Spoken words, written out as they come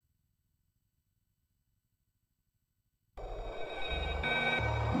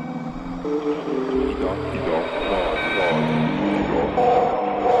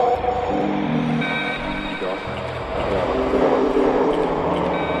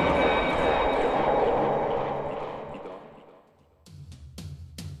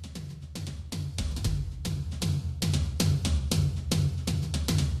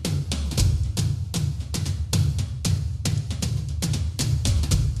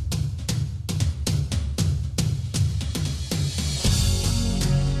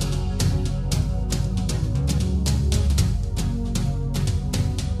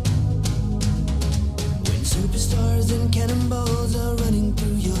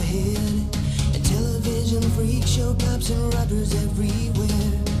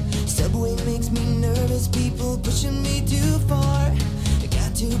there's people pushing me too far. I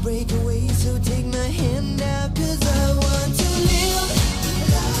got to break away, so take my hand out, 'cause I want to live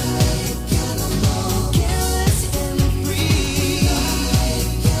like animal, careless and free.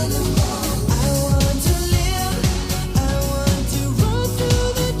 Like animal. I want to live, I want to run through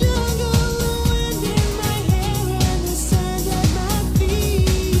the jungle, the wind in my hair and the sand at my feet.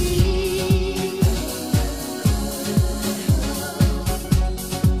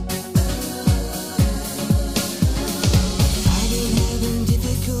 Fighting, having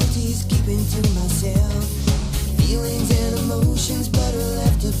difficulties keeping to myself. Feelings and emotions but are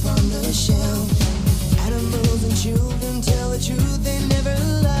left upon the shelf. Animals and children tell the truth, they never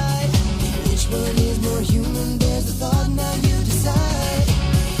lie. Which one is more human? There's the thought, now you decide.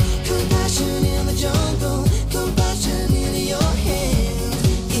 Compassion in the jungle, compassion in your hands.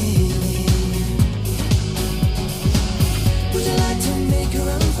 Yeah. Would you like to make a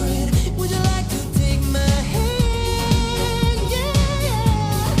run for it? Would you like to take my hand? Yeah.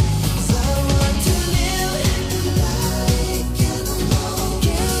 'Cause I want to live like animal,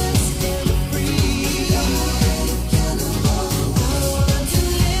 careless and free. Like animal. I want to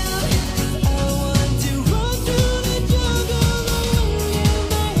live, I want to run through the jungle, the wind in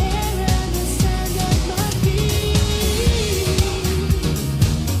my hair and the sand at my feet.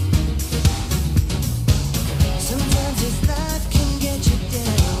 Sometimes this life can get you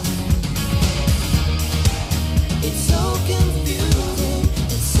down. It's so confusing,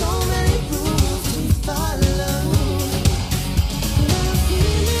 there's so many rules to follow. But I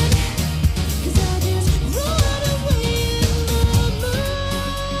feel it, 'cause I just run away in my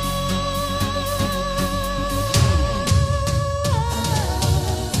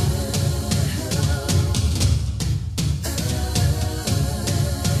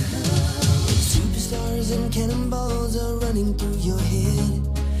Superstars and cannonballs are running through your head.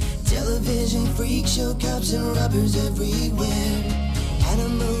 Television freak show, cops and robbers everywhere.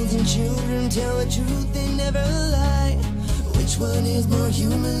 Animals and children tell the truth, they never lie. Which one is more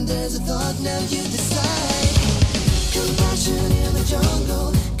human? There's a thought, now you decide. Compassion in the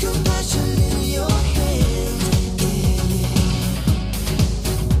jungle, compassion in your hands. Yeah.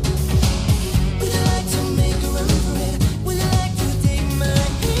 Would you like to make a run for it? Would you like to take my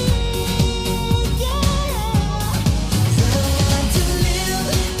hand? Yeah. 'Cause I want to live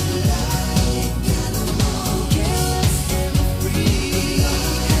like animal, careless and free.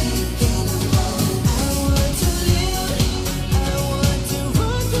 Like animal. I want to live, I want to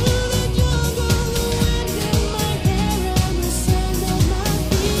run through the jungle, the wind in my hair and the sand at my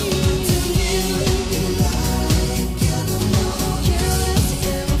feet. To live like animal, careless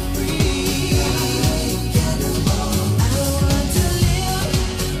and free. Like animal. I want to live,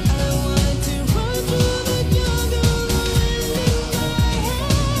 I want to run through the jungle, the wind in my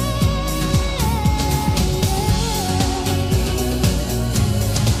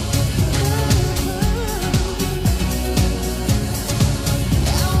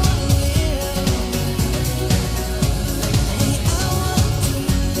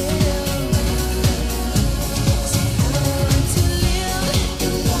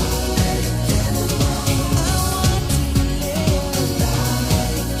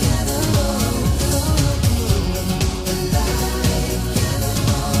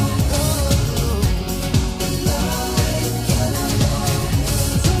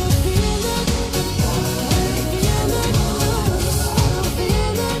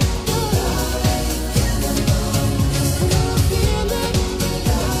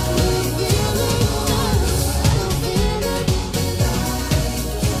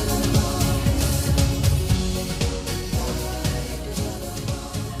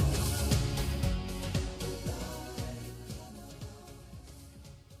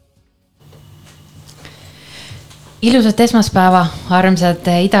Ilusat esmaspäeva, armsad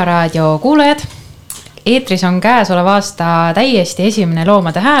Ida Raadio kuulajad. Eetris on käesoleva aasta täiesti esimene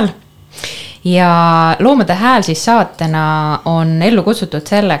Loomade hääl. Ja Loomade hääl siis saatena on ellu kutsutud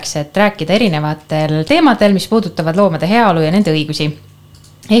selleks, et rääkida erinevatel teemadel, mis puudutavad loomade heaolu ja nende õigusi.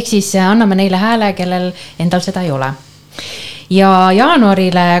 Ehk siis anname neile hääle, kellel endal seda ei ole. Ja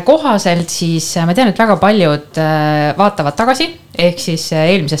jaanuarile kohaselt siis ma tean, et väga paljud vaatavad tagasi, ehk siis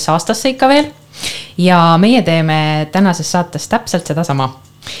eelmisesse aastasse ikka veel. Ja meie teeme tänases saates täpselt seda sama.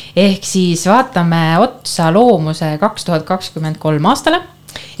 Ehk siis vaatame otsa loomuse 2023 aastale,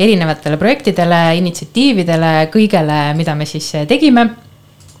 erinevatele projektidele, initsiatiividele, kõigele, mida me siis tegime.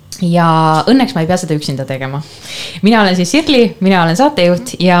 Ja õnneks ma ei pea seda üksinda tegema. Mina olen siis Sirli, mina olen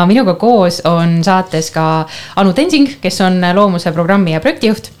saatejuht ja minuga koos on saates ka Anu Tensing, kes on loomuse programmi ja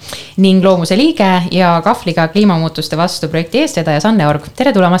projektijuht ning loomuse liige ja kahvliga kliimamuutuste vastu projekti eestvedaja Sanne Org.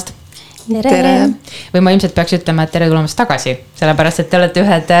 Tere tulemast! Tere. Või ma ilmselt peaks ütlema, et tere tulemast tagasi, sellepärast, et te olete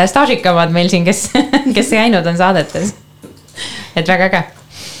ühed staažikamad meil siin, kes käinud on saadetes. Et väga äge.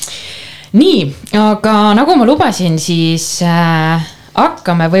 Nii, aga nagu ma lubasin, siis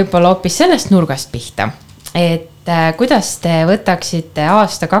hakkame võib-olla hoopis sellest nurgast pihta. Et kuidas te võtaksite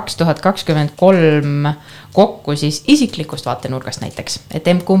aasta 2023 kokku siis isiklikust vaatenurgast näiteks? Et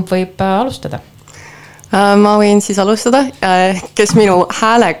kumb võib alustada? Ma võin siis alustada. Kes minu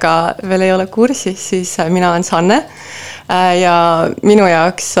häälega veel ei ole kursis, siis mina olen Sanne. Ja minu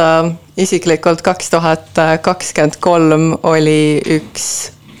jaoks isiklikult 2023 oli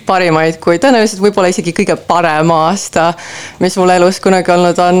üks parimaid, kui tõenäoliselt võib-olla isegi kõige parem aasta, mis mul elus kunagi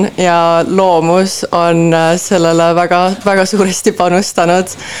olnud on. Ja loomus on sellele väga, väga suuresti panustanud.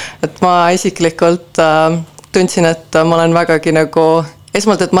 Et ma isiklikult tundsin, et ma olen vägagi nagu...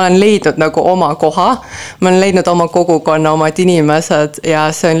 Esmalt, et ma olen leidnud nagu oma koha, ma olen leidnud oma kogukonna, omad inimesed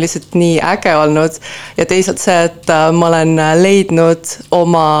ja see on lihtsalt nii äge olnud. Ja teisalt see, et ma olen leidnud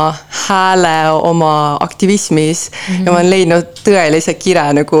oma hääle, oma aktivismis ja ma olen leidnud tõelise kire,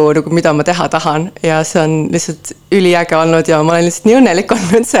 nagu mida ma teha tahan. Ja see on lihtsalt üliäge olnud ja ma olen lihtsalt nii õnnelik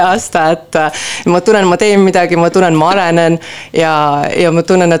olnud see aasta, et ma tunnen, ma teen midagi, ma tunnen, ma arenen ja ma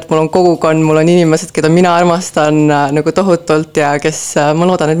tunnen, et mul on kogukond, mul on inimesed, keda mina armastan nagu tohutult ja kes ma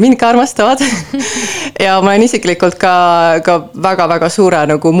loodan, et mind ka armastavad. Ja ma olen isiklikult ka väga-väga suure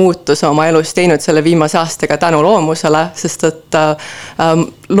nagu muutuse oma elus teinud selle viimase aastaga tänu loomusele, sest et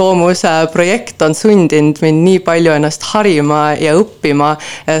loomuse projekt on sundinud mind nii palju ennast harima ja õppima,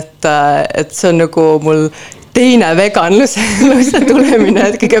 et see on nagu mul teine veganluse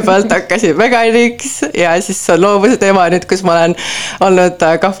tulemine, et kõigepealt hakkasin veganiks ja siis on loomuse teema nüüd, kus ma olen olnud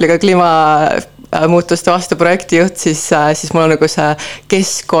kahvliga kliimamuutuste vastu projektijuht, siis mul on nagu see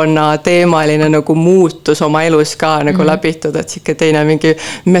keskkonnateemaline nagu muutus oma elus ka nagu läbitud, et siuke teine mingi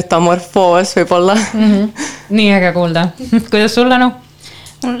metamorfoos võib-olla. Nii äge kuulda. Kuidas sul, Anu?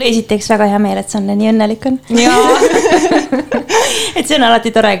 Mul esiteks väga hea meel, et Sanne nii õnnelik on. Et see on alati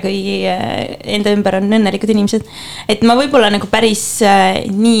tore, kui enda ümber on õnnelikud inimesed. Et ma võib-olla nagu päris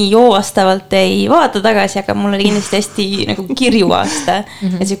nii joovastavalt ei vaata tagasi, aga mul oli kindlasti hästi nagu kirju aasta.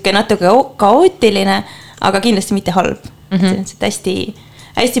 Ja siuke natuke kaootiline, aga kindlasti mitte halb. See on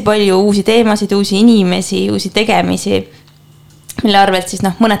hästi palju uusi teemasid, uusi inimesi, uusi tegemisi, mille arvelt siis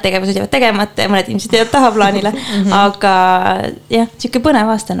mõned tegevused jäävad tegemata ja mõned inimesed jäävad tahaplaanile, aga jah, siuke põnev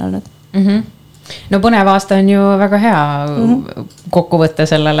aasta on olnud. No põnev aasta on ju väga hea kokkuvõtte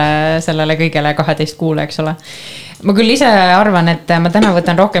sellele kõigele 12 kuule, eks ole. Ma küll ise arvan, et ma täna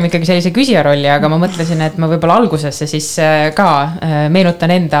võtan rohkem ikkagi sellise küsija rolli, aga ma mõtlesin, et ma võib-olla algusesse siis ka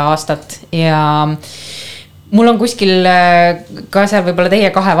meenutan enda aastat ja mul on kuskil ka seal võib-olla teie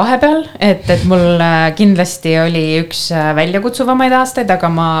kahe vahepeal, et mul kindlasti oli üks väljakutsuvamaid aastaid, aga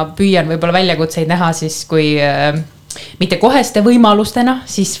ma püüan võib-olla väljakutseid näha siis kui mitte koheste võimalustena,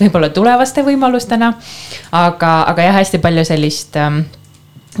 siis võib-olla tulevaste võimalustena, aga jah, hästi palju sellist,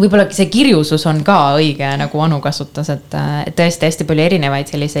 võib-olla see kirjusus on ka õige, nagu Anu kasutas, et tõesti hästi palju erinevaid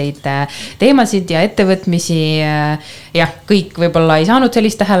selliseid teemasid ja ettevõtmisi. Jah, kõik võib-olla ei saanud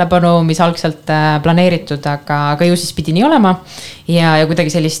sellist tähelepanu, mis algselt planeeritud, aga ju siis pidi nii olema ja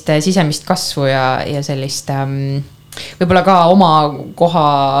kuidagi sellist sisemist kasvu ja sellist võib-olla ka oma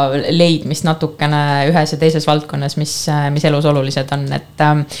koha leidmist natukene ühes ja teises valdkonnas, mis elus olulised on,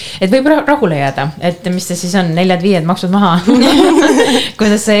 et võib rahule jääda, et mis see siis on, 4-5 maksud maha,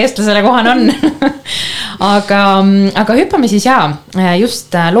 kuidas see eestlasele kohane on. aga hüppame siis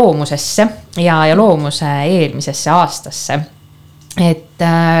just loomusesse ja loomuse eelmisesse aastasse. Et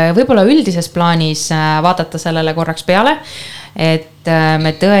võib-olla üldises plaanis vaadata sellele korraks peale, et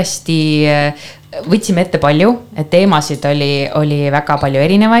me tõesti võtsime ette palju, et teemasid oli väga palju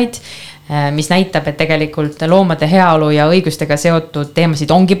erinevaid, mis näitab, et tegelikult loomade heaolu ja õigustega seotud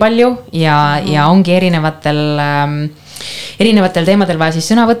teemasid ongi palju ja ongi erinevatel teemadel vaja siis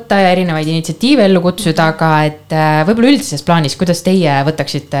sõna võtta ja erinevaid initsiatiive ellu kutsuda, aga et võib-olla üldises plaanis, kuidas teie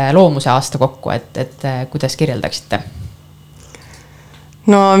võtaksite loomuse aasta kokku, et kuidas kirjeldaksite?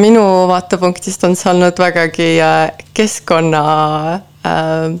 No minu vaatepunktist on see olnud vägagi keskkonnaga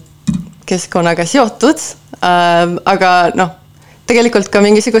seotud, aga tegelikult ka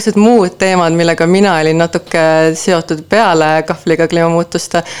mingisugused muud teemad, millega mina olin natuke seotud peale kahvliga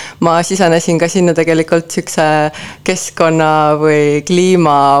kliimamuutuste. Ma sisenesin ka sinna tegelikult sükse keskkonna või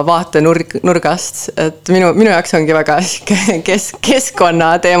kliima vaatenurgast, et minu jaoks ongi väga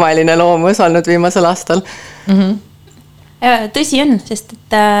keskkonna teemaline loomus olnud viimasel aastal. Tõsi on, sest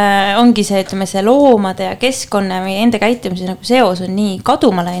et ongi see, ütleme, see loomade ja keskkonna või enda käitumise nagu seos on nii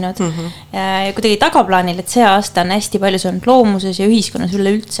kaduma läinud ja kuidagi tagaplaanil, et see aasta on hästi palju olnud loomuses ja ühiskonnas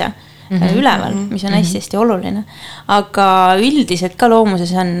üleüldse. üleval, mis on hästi-hästi oluline. Aga üldiselt ka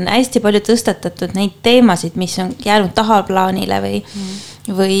loomuses on hästi palju tõstatatud neid teemasid, mis on jäänud tahaplaanile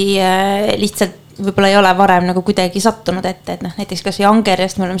või lihtsalt võib-olla ei ole varem nagu kuidagi sattunud ette, et näiteks kas või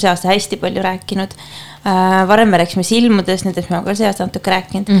Angerjast me oleme see aasta hästi palju rääkinud. Varem me rääkisime silmudest, nendest me oleme ka see aasta natuke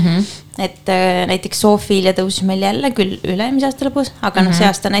rääkinud. Et näiteks zoofiilia tõusis meil jälle küll ülemise aasta lõpus, aga see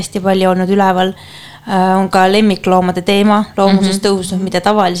aasta on hästi palju olnud üleval. On ka lemmikloomade teema loomuses tõusnud, mida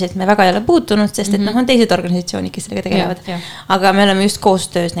tavaliselt me väga ei ole puutunud, sest et on teised organisatsioonid, kes sellega tegelevad. Aga me oleme just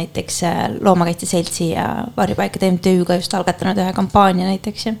koostöös näiteks Loomakaitse Seltsi ja Varjupaikade MTÜ-ga just algatanud ühe kampaania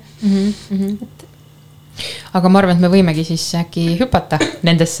näiteks. Aga ma arvan, et me võimegi siis äkki hüpata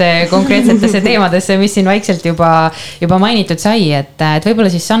nendesse konkreetsetesse teemadesse, mis siin vaikselt juba mainitud sai, et võib-olla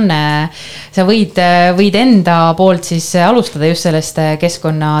siis Sanne, sa võid enda poolt siis alustada just sellest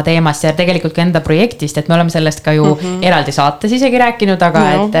keskkonna teemast ja tegelikult ka enda projektist, et me oleme sellest ka ju eraldi saates isegi rääkinud, aga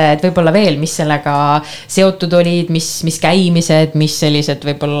et võib-olla veel, mis sellega seotud olid, mis käimised, mis sellised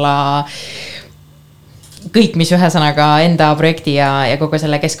võib-olla kõik, mis ühesõnaga enda projekti ja kogu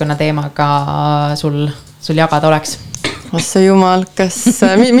selle keskkonna teemaga sul jagada oleks? Ossa jumal, kas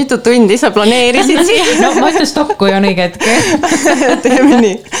mitu tundi sa planeerisid siia? No ma ütlen stopp, kui on õige hetk. Teeme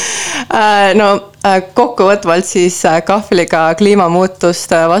nii. No kokkuvõtvalt siis kahvliga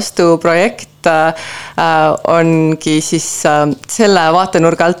kliimamuutuste vastu projekt ongi siis selle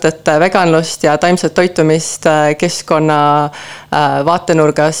vaatenurga alt, et veganlust ja taimset toitumist keskkonna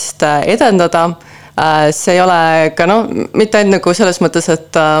vaatenurgast edendada. See ei ole ka mitte ainult nagu selles mõttes,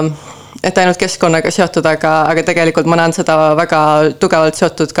 et ainult keskkonnaga seotud, aga tegelikult ma näen seda väga tugevalt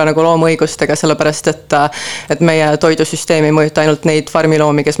seotud ka nagu loomuõigustega, sellepärast et meie toidusüsteemi mõjuta ainult neid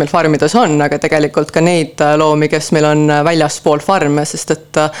farmiloomi, kes meil farmides on, aga tegelikult ka neid loomi, kes meil on väljaspool farme, sest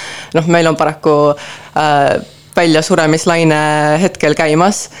et meil on paraku väljasuremislaine hetkel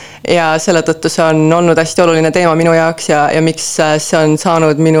käimas ja selle tõttu see on olnud hästi oluline teema minu jaoks ja miks see on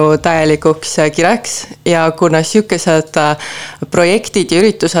saanud minu täielikuks kireks ja kuna sihukesed projektid ja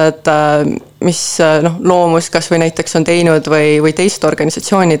üritused, mis loomus kas või näiteks on teinud või teised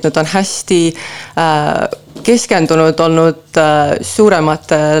organisatsioonid, need on hästi keskendunud olnud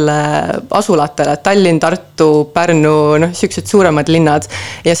suurematele asulatele, Tallinn, Tartu, Pärnu, sihukesed suuremad linnad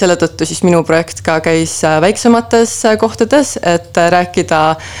ja selle tõttu siis minu projekt ka käis väiksemates kohtades, et rääkida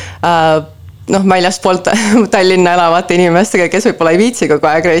väljaspool Tallinna elavate inimestega, kes võib-olla ei viitsi kogu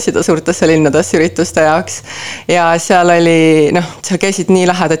aeg reisida suurtesse linnadesse ürituste jaoks. Ja seal oli, seal käisid nii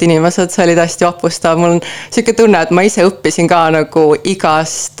lähedad inimesed, see oli täiesti vapustav. Mul on sihuke tunne, et ma ise õppisin ka nagu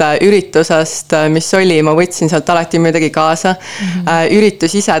igast üritusest, mis oli, ma võtsin sealt alati midagi kaasa.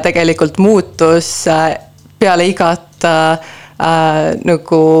 Üritus ise tegelikult muutus peale igat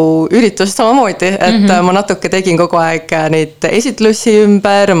nagu üritust samamoodi, et ma natuke tegin kogu aeg neid esitlusi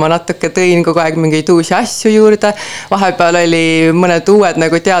ümber, ma natuke tõin kogu aeg mingeid uusi asju juurde, vahepeal oli mõned uued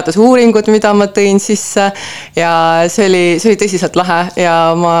nagu teadusuuringud, mida ma tõin sisse ja see oli tõsiselt lahe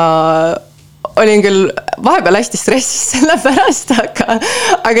ja ma olin küll vahepeal hästi stressis selle pärast,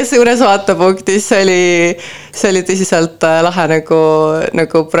 aga suures vaatepunktis see oli tõsiselt lahe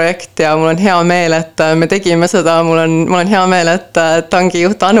nagu projekt ja mul on hea meel, et me tegime seda, mul on hea meel, et tangi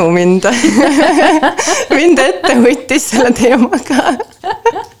juht Anu mind ette võttis selle teemaga.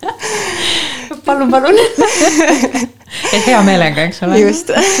 Palun. Et hea meelega, eks ole?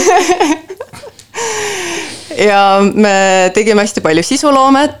 Just. Ja me tegime hästi palju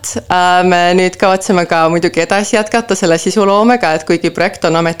sisuloomet, me nüüd kavatseme ka muidugi edasi jätkata selle sisuloomega, et kuigi projekt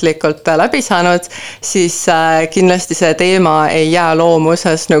on ametlikult läbi saanud, siis kindlasti see teema ei jää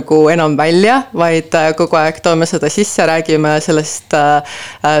loomuses nagu enam välja, vaid kogu aeg toome seda sisse, räägime sellest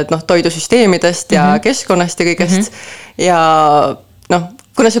toidusüsteemidest ja keskkonnast ja kõigest ja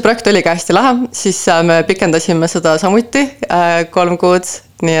kuna see projekt oli ka hästi lahe, siis me pikendasime seda samuti 3 kuud,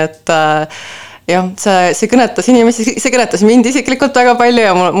 nii et jah, see kõnetas inimesi, see kõnetas mind isiklikult väga palju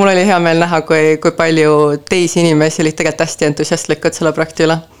ja mul oli hea meel näha, kui palju teisi inimesi olid tegelikult hästi entusiastlikud selle projekti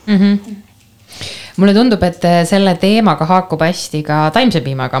üle. Mulle tundub, et selle teemaga haakub hästi ka taimse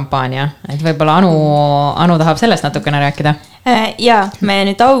piima kampaania, et võib-olla Anu tahab sellest natukene rääkida. Ja me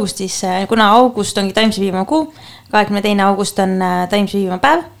nüüd augustis, kuna august ongi taimse piima kuu, 22. august on taimse piima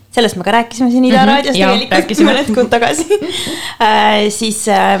päev, sellest me ka rääkisime siin Ida raadios tegelikult mõned kuud tagasi. Siis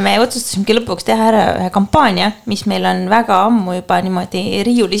me otsustasimegi lõpuks teha ära ühe kampaania, mis meil on väga ammu juba niimoodi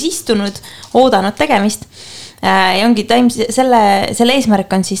riiulis istunud, oodanud tegemist. Ja ongi selle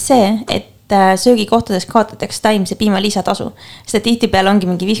eesmärk on siis see, et et söögikohtades kaotatakse taimse piima lisatasu. Seda tihtipeale ongi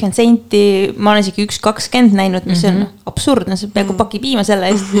mingi 50 senti, ma olen isegi 1,20 näinud, mis on absurdne, see peaaegu paki piima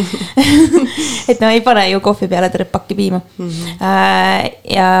selle eest. et no ei pane ju kohvi peale terve pakki piima.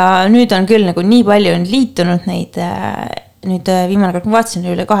 Ja nüüd on küll nagu nii palju on liitunud neid nüüd viimane kord ma vaatasin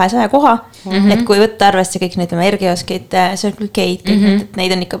üle 200 koha, et kui võtta arvesse kõik need ergioskid, Circle K-d, kõik need, et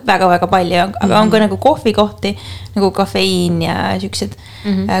neid on ikka väga-väga palju, aga on ka nagu kohvikohti, nagu kafeiin ja siuksed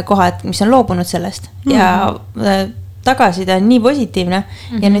kohad, mis on loobunud sellest ja tagasiside on nii positiivne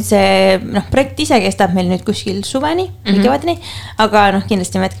ja nüüd see projekt ise kestab meil nüüd kuskil suveni või kevadeni, aga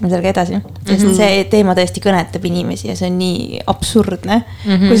kindlasti me jätkame sellega edasi, sest see teema tõesti kõnetab inimesi ja see on nii absurdne,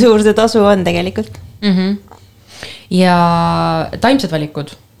 kui suur see tasu on tegelikult. Ja taimsed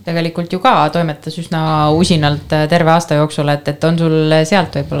valikud tegelikult ju ka toimetas üsna usinalt terve aasta jooksul, et on sul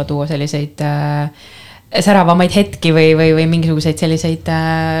sealt võib-olla tuua selliseid säravamaid hetki või mingisuguseid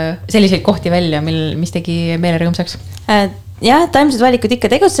selliseid kohti välja, mis tegi meele rõõmsaks? Jah, taimsed valikud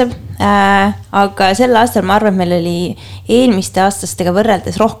ikka tegutseb, aga sel aastal ma arvan, et meil oli eelmiste aastastega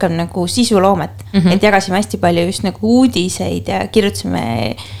võrreldes rohkem nagu sisuloomet, et jagasime hästi palju just nagu uudiseid ja kirjutasime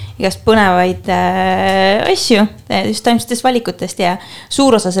igast põnevaid asju just taimsetest valikutest ja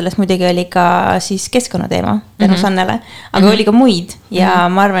suur osa sellest muidugi oli ka siis keskkonnateema tänu Sannele, aga oli ka muid ja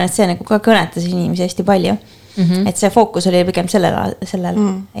ma arvan, et see nagu ka kõnetas inimesi hästi palju, et see fookus oli pigem sellel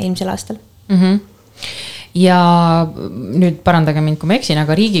eelmisel aastal. Ja nüüd parandage mind, kui ma eksin,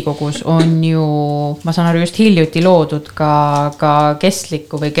 aga Riigikogus on ju, ma saan aru, just hiljuti loodud ka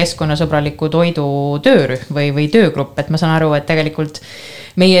kestliku või keskkonnasõbraliku toidu töörühm või töögrupp, et ma saan aru, et tegelikult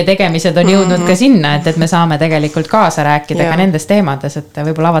meie tegemised on jõudnud ka sinna, et me saame tegelikult kaasa rääkida ka nendes teemades, et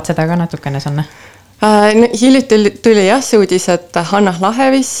võib-olla avad seda ka natukene, Sanne? Hiljuti tuli jah see uudis, et Hanna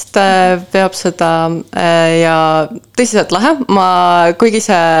Lahe vist peab seda ja tõsiselt lahe. Kuigi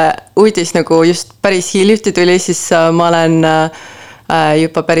see uudis nagu just päris hiljuti tuli, siis ma olen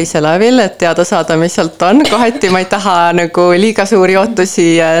juba päris elevil, et teada saada, mis sealt on. Kohati ma ei taha nagu liiga suuri ootusi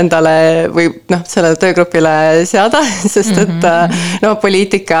endale või sellele töögrupile seada, sest et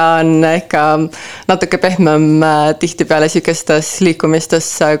poliitika on ikka natuke pehmem tihtipeale sükestes liikumistes,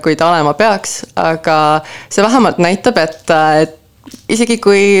 kui ta olema peaks, aga see vähemalt näitab, et isegi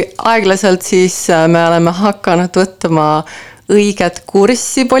kui aeglaselt, siis me oleme hakanud võtma õiget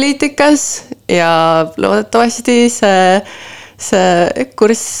kurssi poliitikas ja loodetavasti see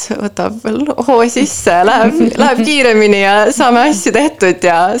kurss võtab hoo sisse, läheb kiiremini ja saame asju tehtud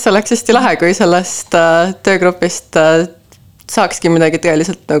ja see oleks hästi lahe, kui sellest töögrupist saakski midagi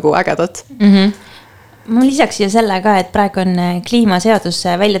tõeliselt nagu ägedat. Ma lisaks siia selle ka, et praegu on kliimaseadus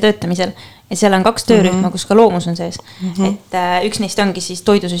välja töötamisel ja seal on 2 töörühma, kus ka loomus on sees. Et üks neist ongi siis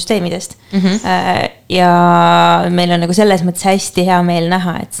toidusüsteemidest. Ja meil on nagu selles mõttes hästi hea meel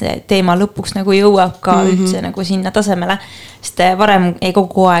näha, et see teema lõpuks nagu jõuab ka üldse nagu sinna tasemele. Sest varem ei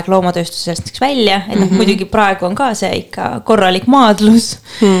kogu aeg loomatööstusest välja, et muidugi praegu on ka see ikka korralik maadlus,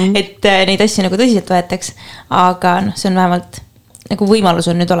 et neid asju nagu tõsiselt võetaks, aga see on vähemalt nagu võimalus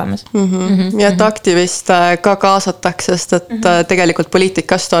on nüüd olemas. Ja et aktiviste ka kaasatakse, sest et tegelikult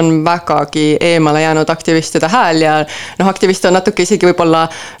poliitikast on vägagi eemale jäänud aktivistide hääl ja aktiviste on natuke isegi võib-olla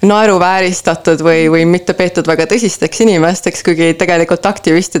naeruvääristatud või mitte peetud väga tõsisteks inimesteks, kuigi tegelikult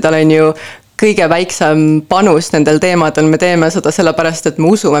aktivistidel on ju kõige väiksem panus nendel teemadel, me teeme seda sellepärast, et me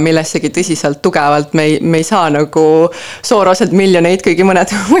usume millessegi tõsiselt tugevalt, me ei saa nagu Soroselt miljoneid, kuigi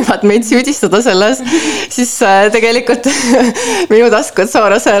mõned võivad meid süüdistada selles, siis tegelikult minu taskud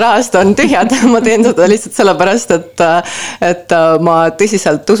Sorose rahast on tühjad, ma teen seda lihtsalt sellepärast, et ma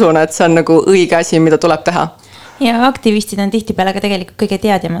tõsiselt usun, et see on nagu õige asi, mida tuleb teha. Ja aktivistid on tihtipeale ka tegelikult kõige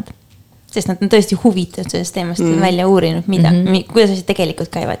teadjamad, sest nad on tõesti huvitatud sellest teemast välja uurinud, kuidas asjad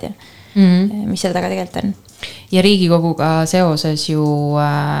tegelikult käivad ja mis selle taga tegelikult on. Ja Riigikoguga seoses ju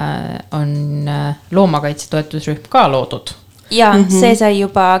on loomakaitse toetusrühm ka loodud. Ja see sai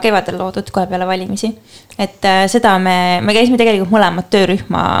juba kevadel loodud kohe peale valimisi. Et seda me käisime tegelikult mõlemad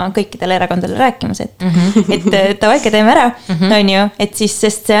töörühma kõikidele erakondadele rääkimas, et tavaike teeme ära, on ju, et siis,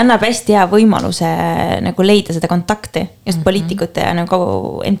 sest see annab hästi hea võimaluse nagu leida seda kontakti just poliitikute ja nagu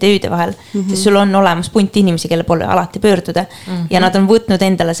MTÜ-de vahel, sest sul on olemas punt inimesi, kelle poole alati pöörduda ja nad on võtnud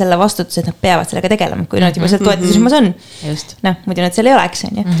endale selle vastutuse, et nad peavad sellega tegelema, kui nad juba seal toetusrühmas on. Muidu nad seal ei oleks,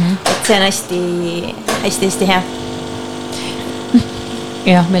 on ju. Et see on hästi hea.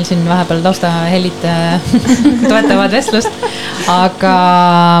 Jah, meil siin vahepeal taustahellid toetavad vestlust, aga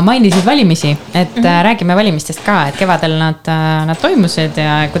mainisid valimisi, et räägime valimistest ka, et kevadel nad toimusid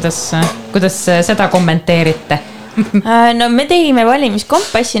ja kuidas seda kommenteerite? No me tegime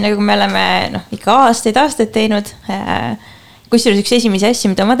valimiskompassi, nagu me oleme ikka aastaid teinud. kusjuures üks esimesi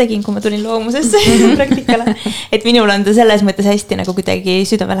asju, mida ma tegin, kui ma tulin loomusesse praktikale, et minul on ta selles mõttes hästi nagu kuidagi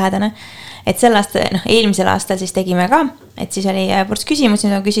südamelähedane. Et sel aasta, eelmisel aastal siis tegime ka, et siis oli ports küsimusi,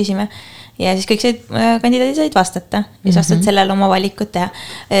 mida küsisime ja siis kõik kandidaadid said vastata ja siis vastavalt sellele oma valikut teha.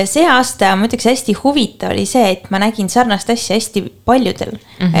 See aasta, ma ütleks, hästi huvitav oli see, et ma nägin sarnast asja hästi paljudel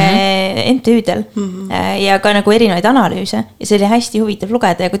MTÜ-del ja ka nagu erinevaid analüüse ja see oli hästi huvitav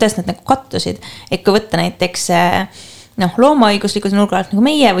lugeda ja kuidas nad nagu kattusid. Et kui võtta näiteks loomaõiguslikud nurgalt nagu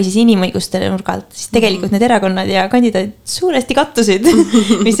meie või siis inimõiguste nurgalt, siis tegelikult need erakonnad ja kandidaadid suuresti kattusid,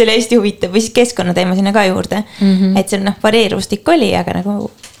 mis oli hästi huvitav või siis keskkonnateema sinna ka juurde. Et see varieerustik oli, aga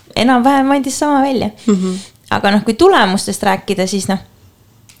nagu enam-vähem andis sama välja. Aga kui tulemustest rääkida, siis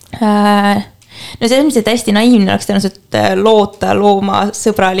selles mõttes, et hästi naiivne oleks tõenäoliselt loota looma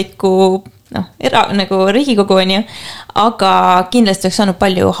sõbralikku nagu Riigikogu on ju, aga kindlasti oleks saanud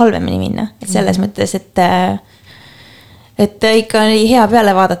palju halvemini minna. Et selles mõttes, et ikka oli hea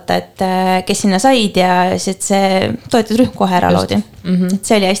peale vaadata, et kes sinna said ja et see toetusrühm kohe ära loodi. Et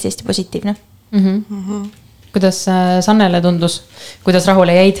see oli hästi-hästi positiivne. Kuidas Sannele tundus? Kuidas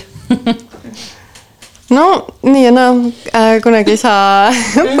rahule jäid? No nii ja kunagi ei saa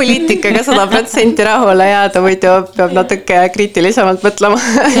poliitikaga 100% rahule jääda, muidu peab natuke kriitilisemalt mõtlema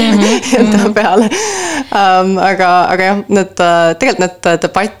enda peale. Aga jah, tegelikult need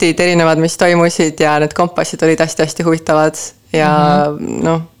debatid erinevad, mis toimusid ja need kompassid olid hästi-hästi huvitavad ja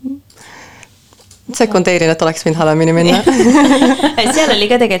sekundeerin, et oleks võinud halvemini minna. Seal oli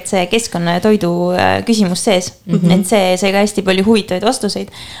ka tegelikult see keskkonna ja toidu küsimus sees, et see sai ka hästi palju huvitavaid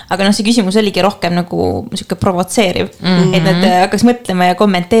vastuseid, aga see küsimus oligi rohkem nagu siuke provotseeriv, et nad hakkas mõtlema ja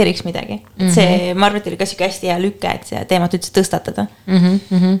kommenteeriks midagi. Et see, ma arvan, et oli ka siuke hästi hea lüke, et see teemat üldse tõstatada.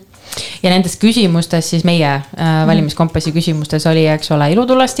 Ja nendes küsimustes siis meie valimiskompassi küsimustes oli, eks ole,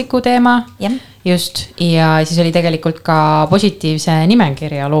 ilutulastiku teema just ja siis oli tegelikult ka positiivse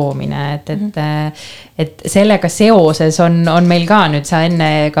nimekirja loomine, et sellega seoses on meil ka nüüd, sa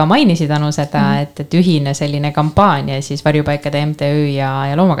enne ka mainisid Anu seda, et ühine selline kampaania siis Varjupaikade MTÜ ja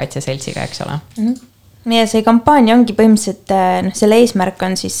Loomakaitseseltsiga, eks ole. Ja see kampaania ongi põhimõtteliselt, selle eesmärk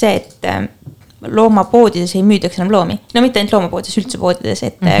on siis see, et loomapoodides ei müüdaks enam loomi. No mitte ainult loomapoodides, üldse poodides,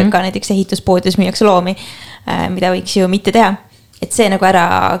 et ka näiteks ehituspoodides müüakse loomi, mida võiks ju mitte teha. Et see nagu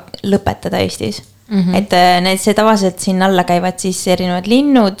ära lõpetada Eestis. Et see tavaliselt siin alla käivad siis erinevad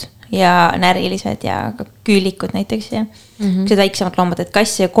linnud ja närilised ja ka küülikud näiteks. Ja seda väiksemad loomad, et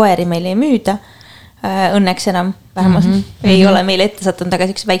kassi ja koeri meil ei müüda. Õnneks enam vähemalt ei ole meile ette sattunud, aga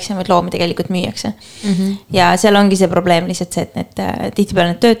väiksemaid loomi tegelikult müüakse. Ja seal ongi see probleem lihtsalt see, et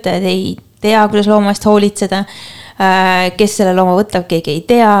tihtipeale need töötajad ei tea, kuidas loomast hoolitseda, kes selle looma võtab, keegi ei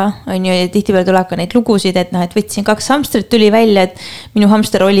tea, on ju, ja tihtipeale tuleb ka neid lugusid, et võtsin 2 hamstrit, tuli välja, et minu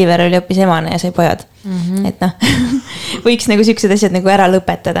hamster Oliver oli hoopis emane ja sai pojad. Et võiks nagu siuksed asjad nagu ära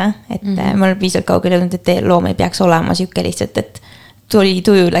lõpetada, et ma olen piisavalt kaugele jõudnud, et loom ei peaks olema siuke lihtsalt, et tuli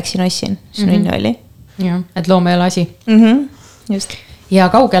tuju, läksin, ossin, sunnu oli. Ja, et loom ei ole asi. Just. Ja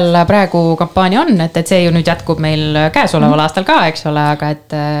kaugel praegu kampaania on, et see ju nüüd jätkub meil käesoleval aastal ka, eks ole, aga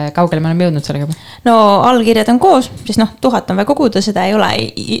et kaugel me oleme jõudnud sellega? No allkirjad on koos, siis 1000 on vaja koguda, seda ei ole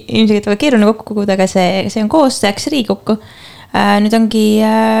ilmselt väga keeruline kokku koguda, aga see on koos, see läks Riigikokku. Nüüd ongi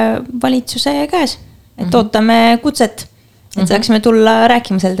valitsuse käes, et ootame kutset, et saaksime tulla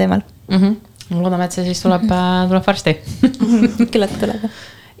rääkima sel teemal. Loodame, et see siis tuleb varsti. Küllalt tuleb.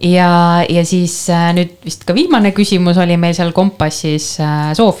 Ja siis nüüd vist ka viimane küsimus oli meil seal kompassis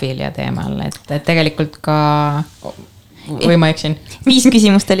zoofiilia teemal, et tegelikult ka, või ma eksin? 5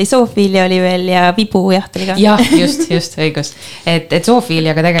 küsimust oli, zoofiilia oli veel ja vibujaht oli ka. Jah, just, õigus. Et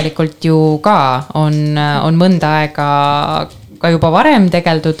zoofiiliaga tegelikult ju ka on mõnda aega ka juba varem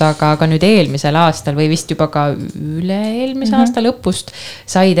tegeldud, aga nüüd eelmisel aastal või vist juba ka üle-eelmise aasta lõpust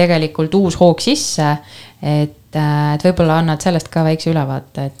sai tegelikult uus hoog sisse, et võib-olla annad sellest ka väikse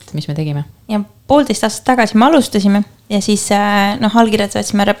ülevaate, et mis me tegime. Ja 1,5 aastat tagasi me alustasime ja siis allkirjad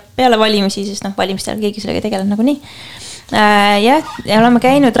saatsime ära peale valimisi, sest valimistel keegi sellega tegelenud nagu nii. Ja oleme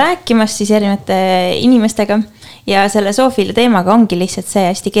käinud rääkimas siis erinevate inimestega ja selle zoofiilia teemaga ongi lihtsalt see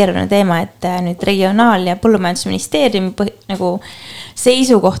hästi keeruline teema, et nüüd regionaal- ja põllumajandusministeeriumi nagu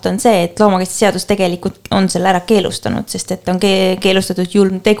seisukoht on see, et loomakaitseseadus tegelikult on selle ära keelustanud, sest et on keelustatud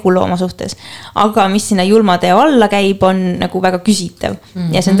julm tegu looma suhtes. Aga mis sinna julmateo alla käib, on nagu väga küsitav.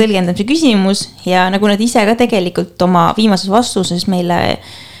 Ja see on tõlgendamise küsimus ja nagu nad ise ka tegelikult oma viimases vastuses meile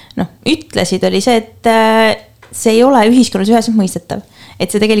ütlesid, oli see, et see ei ole ühiskonnas üheselt mõistetav,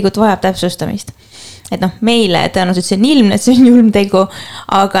 et see tegelikult vajab täpsustamist. Et meile tõenäoliselt see on ilmne, et see on julmtegu,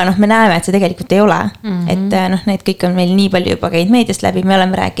 aga me näeme, et see tegelikult ei ole. Et need kõik on meil nii palju juba käinud meediast läbi, me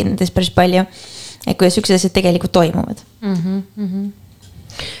oleme rääkinud nendest päris palju. et kuidas üks asjad tegelikult toimuvad.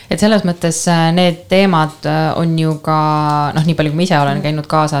 Et selles mõttes need teemad on ju ka, noh, nii palju kui ma ise olen käinud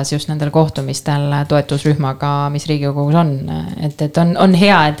kaasas just nendel kohtumistel toetusrühmaga, mis Riigikogus on. Et on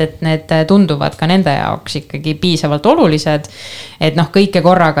hea, et need tunduvad ka nende jaoks ikkagi piisavalt olulised, et noh, kõike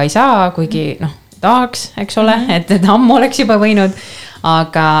korraga ei saa, kuigi noh, tahaks, eks ole, et ammu oleks juba võinud.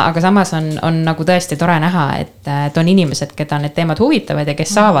 Aga samas on nagu tõesti tore näha, et on inimesed, keda need teemad huvitavad ja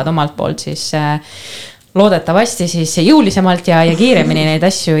kes saavad omalt poolt siis loodetavasti siis jõulisemalt ja kiiremini neid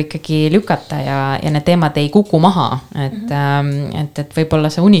asju ikkagi lükata ja need teemad ei kuku maha. Et võib-olla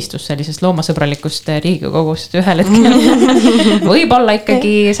see unistus sellisest loomasõbralikust Riigikogust ühel hetkel võib-olla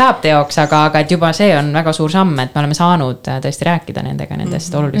ikkagi saab teoks, aga et juba see on väga suur samm, et me oleme saanud tõesti rääkida nendega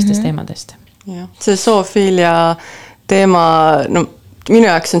nendest olulistest teemadest. Ja, see zoofiilia teema, no minu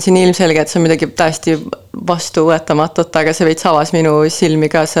jaoks on siin ilmselge, et see on midagi täiesti vastuvõetamatut, aga see veits avas minu silmi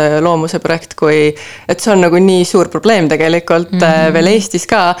ka see loomuse projekt, kui et see on nagu nii suur probleem tegelikult veel Eestis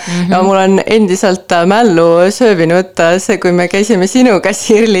ka. Ja mul on endiselt mällu sööbinud see, kui me käisime sinuga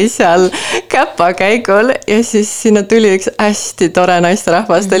Sirli seal käpakäigul ja siis sinna tuli üks hästi tore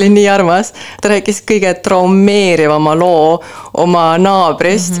naisterahvas, ta oli nii armas. Ta rääkis kõige traumeerivama loo oma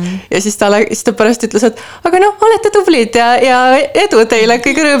naabrist ja siis ta pärast ütles, et aga noh, olete tublid ja edu teile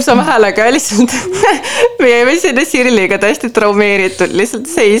kõige rõõmsama häälega ja lihtsalt me jäime sinna Sirliga täiesti traumeeritud lihtsalt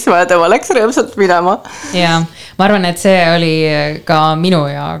seisma ja tema läks rõõmsalt minema. Ja ma arvan, et see oli ka minu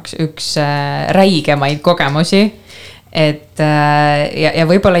jaoks üks räigemaid kogemusi, et ja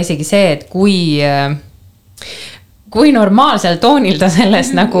võib-olla isegi see, et kui normaalsel toonil ta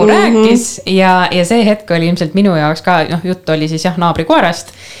sellest nagu rääkis ja see hetk oli ilmselt minu jaoks ka, noh, jutt oli siis jah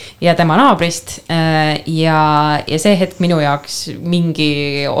naabrikoerast ja tema naabrist ja see hetk minu jaoks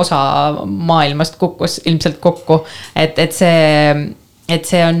mingi osa maailmast kukkus ilmselt kokku, et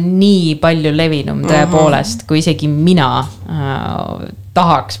see on nii palju levinum tõepoolest, kui isegi mina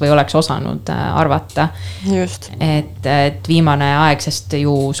tahaks või oleks osanud arvata. Just. Et viimane aeg, sest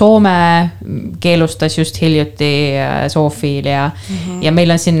ju Soome keelustas just hiljuti zoofiilia ja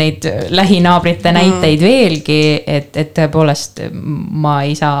meil on siin neid lähinaabrite näiteid veelgi, et tõepoolest ma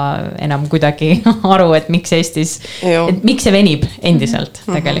ei saa enam kuidagi aru, et miks Eestis, et miks see venib endiselt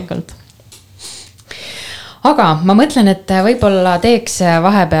tegelikult. Aga ma mõtlen, et võib-olla teeks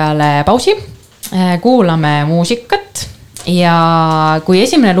vahepeale pausi, kuulame muusikat ja kui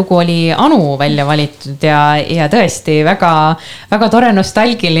esimene lugu oli Anu välja valitud ja tõesti väga, väga tore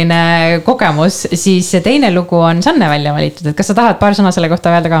nostalgiline kogemus, siis teine lugu on Sanne välja valitud, et kas sa tahad paar sõna selle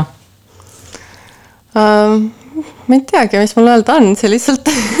kohta öelda ka? Ma ei teagi, mis mul öelda on, see lihtsalt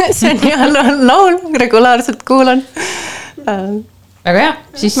see on hea laul, regulaarselt kuulan. Väga hea,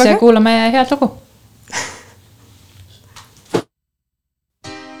 siis kuulame head lugu.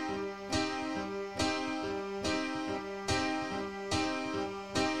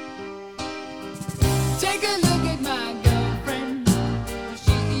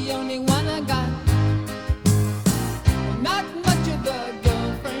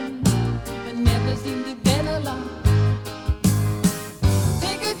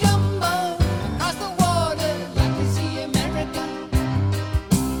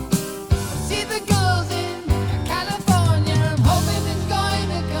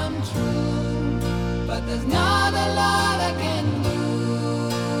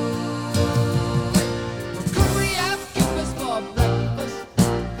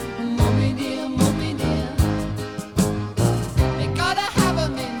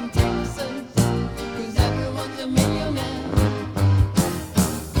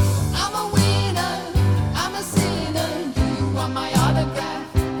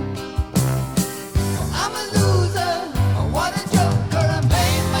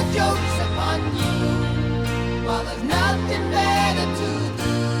 There's no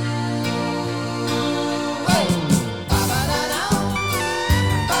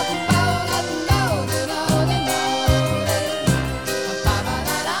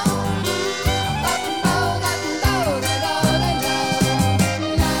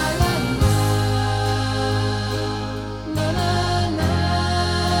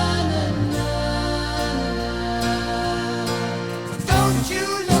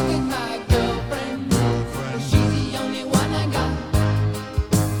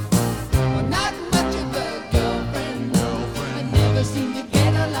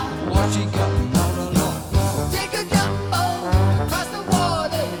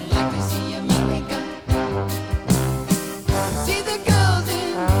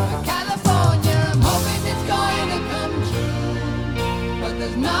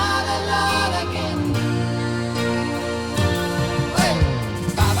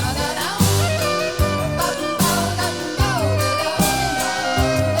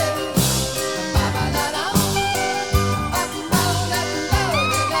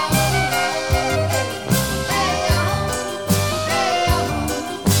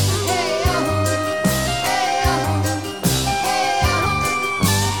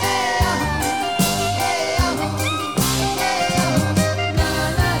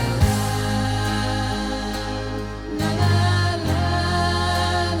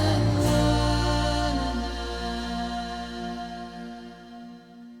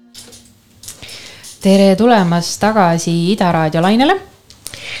tere tulemast tagasi Ida Raadio lainele.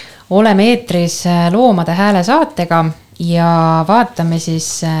 Oleme eetris Loomade hääle saatega ja vaatame siis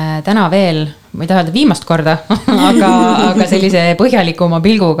täna veel, ma ei taha öelda viimast korda, aga sellise põhjalikuma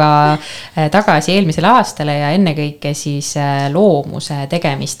pilguga tagasi eelmisele aastale ja ennekõike siis loomuse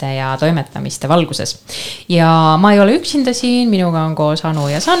tegemiste ja toimetamiste valguses. Ja ma ei ole üksinda siin, minuga on koos Anu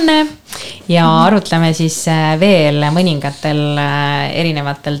ja Sanne ja arutleme siis veel mõningatel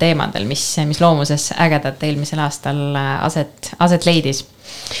erinevatel teemadel, mis loomuses ägedat eelmisel aastal aset leidis.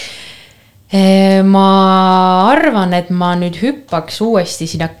 Ma arvan, et ma nüüd hüppaks uuesti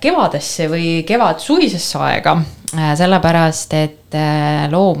sinna kevadesse või kevad-suvisesse aega, sellepärast, et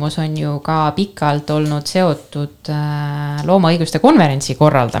loomus on ju ka pikalt olnud seotud loomaõiguste konverentsi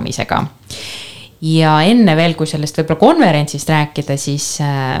korraldamisega. Ja enne veel, kui sellest võib-olla konverentsist rääkida, siis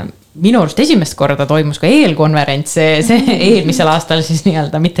minu arust esimest korda toimus ka eelkonverents, see eelmisel aastal siis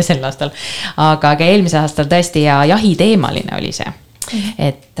nii-öelda, mitte sel aastal, aga ka eelmisel aastal tõesti ja jahiteemaline oli see.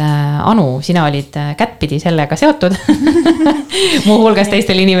 Et Anu, sina olid kättpidi sellega seotud muu hulgas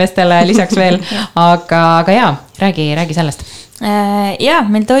teistele inimestele lisaks veel, aga jaa, räägi sellest. Jaa,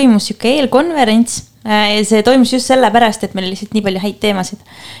 meil toimus siuke eelkonverents. See toimus just sellepärast, et meil lihtsalt nii palju häid teemasid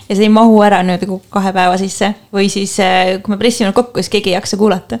ja see ei mahu ära nüüd 2 päeva sisse või siis kui me pressime kokku, siis keegi ei jaksa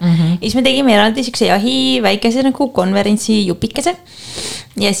kuulata. Ja siis me tegime eraldi siukse jahi väikese nagu konverentsi jupikese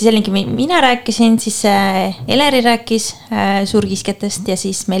ja siis oligi, mina rääkisin, siis Eleri rääkis suurkiskjatest ja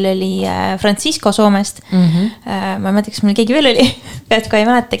siis meil oli Francisco Soomest. Ma ei mäleta, kas meil keegi veel oli, pead ka ei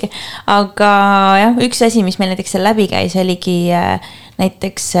mäletagi, aga jah, üks asi, mis meil näiteks seal läbi käis, oligi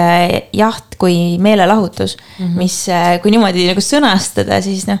näiteks jaht kui meelelahutus, mis kui niimoodi nagu sõnastada,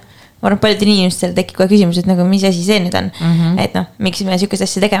 siis ma arvan, paljudel inimestel tekib kohe küsimus, et nagu mis asi see nüüd on. Et miks me sükest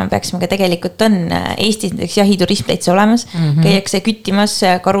asja tegema peaksime, aga tegelikult on Eestis näiteks jahiturism täitsa olemas. Käiakse küttimas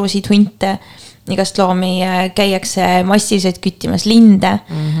karusid, hunte, igast loomi, käiakse massiliselt küttimas linde.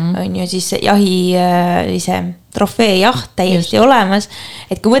 On ju siis jahi trofee jaht täiesti olemas.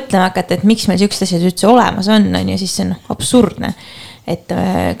 Et kui mõtlema hakata, et miks meil sükest asjad üldse olemas on ju, siis see on absurdne. Et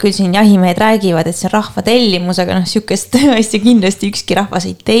küll siin jahimehed räägivad, et see on rahva tellimus, aga sükest asja kindlasti ükski rahvas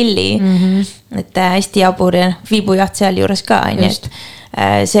ei telli. Et hästi jabur ja viibujaht seal juures ka.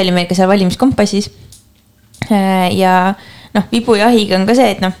 See oli meil ka seal valimiskompassis. Ja viibujahiga on ka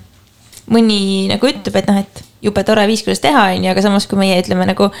see, et mõni nagu ütleb, et jube tore viis, kuidas teha, aga samas kui meie ütleme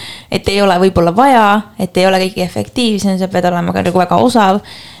nagu, et ei ole võib-olla vaja, et ei ole kõige efektiivsem, see peab olema ka nagu väga osav,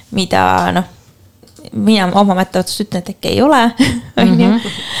 mida mina oma mättaotsust ütlen, et äkki ei ole.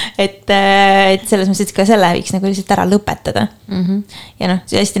 Et selles mõttes ka selle võiks nagu lihtsalt ära lõpetada. Ja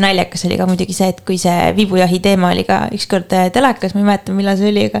see hästi naljakas oli ka muidugi see, et kui see viibujahi teema oli ka ükskord telekas, ma ei mäleta, millal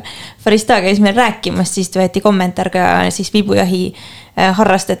see oli, aga Farista käis meil rääkimas, siis võeti kommentaar ka siis viibujahi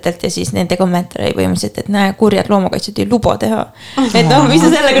harrastajatelt ja siis nende kommentaar oli põhimõtteliselt, et näe, kurjad loomakaitsjad ei luba teha. Et mis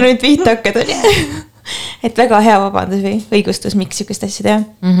sa sellega nüüd pihta hakkad oli? Et väga hea vabandus või õigustus, miks sükest asja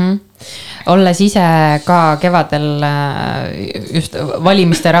teha. Olles ise ka kevadel just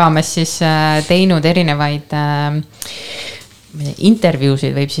valimiste raames siis teinud erinevaid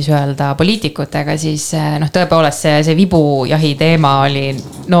intervjuusid võib siis öelda poliitikutega, siis tõepoolest see vibujahi teema oli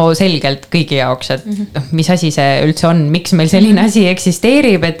selgelt kõigi jaoks, et mis asi see üldse on, miks meil selline asi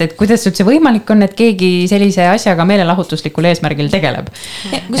eksisteerib, et kuidas üldse võimalik on, et keegi sellise asjaga meelelahutuslikul eesmärgil tegeleb.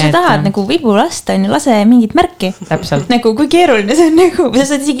 Kui sa tahad nagu vibu lasta, lase mingit märki. Täpselt. Nagu kui keeruline see on, nagu, sa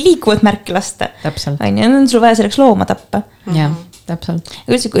saad isegi liikuvat märki lasta. Täpselt. On sul vaja selleks looma tappa. Jah. Täpselt.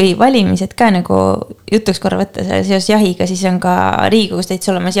 Üldse, kui valimised ka nagu jutuks korra võtta seos jahiga, siis on ka Riigikogus täitsa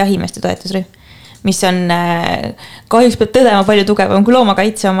olemas jahimeeste toetusrühm, mis on kahjuks peab tõdema palju tugevam kui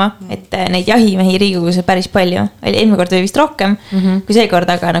loomakaitse oma, et neid jahimehi Riigikogus on päris palju. Eelmine kord oli vist rohkem kui see kord,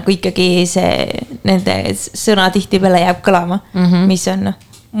 aga nagu ikkagi nende sõna tihti peale jääb kõlama, mis on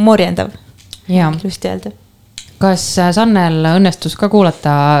morjendav. Just öelda. Kas Sannel õnnestus ka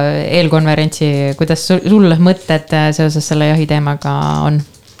kuulata eelkonverentsi, kuidas sul mõtted seoses selle jahiteemaga on?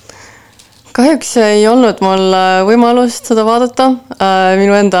 Kahjuks ei olnud mul võimalust seda vaadata.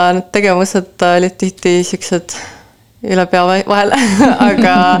 Minu enda tegevused olid tihti siuksed üle pea vahel,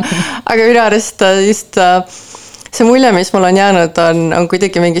 aga minu arust just see mulje, mis mul on jäänud, on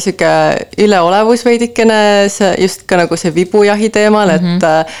kuidagi mingi siuke üleolevus veidikene, just ka nagu see vibujahi teemal,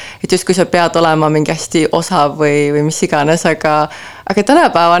 et just kui sa pead olema mingi hästi osav või mis iganes, aga aga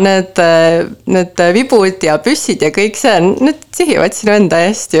tänapäeva need vibud ja püssid ja kõik see, need sihivad sinu enda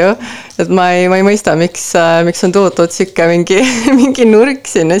eest ju. Et ma ei mõista, miks on toodud siuke mingi nurk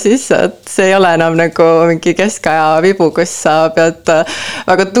sinna sisse, et see ei ole enam nagu mingi keskaja vibu, kus sa pead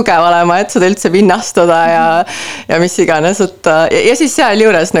väga tugev olema, et seda üldse vinnastada ja mis iganes. Ja siis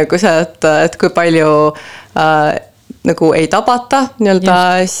sealjuures nagu see, et kui palju nagu ei tabata nii-öelda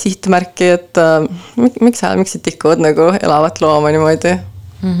sihtmärki, et miks sa tikud nagu elavat looma niimoodi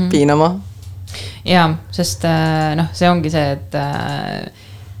piinama? Jaa, sest see ongi see, et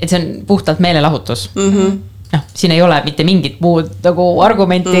see on puhtalt meelelahutus. Noh, siin ei ole mitte mingit muud nagu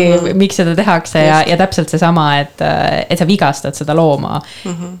argumenti, miks seda tehakse ja täpselt seesama, et sa vigastad seda looma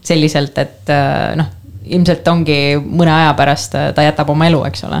selliselt, et ilmselt ongi mõne aja pärast ta jätab oma elu,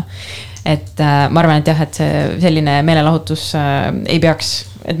 eks ole. Et ma arvan, et jah, et see selline meelelahutus ei peaks,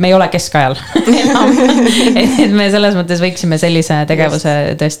 et me ei ole keskajal enam. Et me selles mõttes võiksime sellise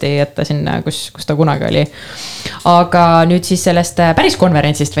tegevuse tõesti jätta sinna, kus ta kunagi oli. Aga nüüd siis sellest päris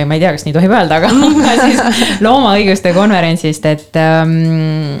konverentsist või ma ei tea, kas nii tohib öelda, aga siis loomaõiguste konverentsist,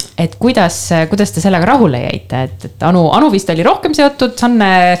 et kuidas te sellega rahule jäite, et Anu vist oli rohkem seotud,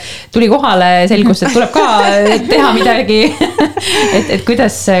 Sanne tuli kohale, selgus, et tuleb ka teha midagi. et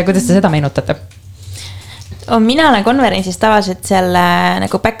kuidas te seda meenutate? Mina olen konverentsis tavaliselt seal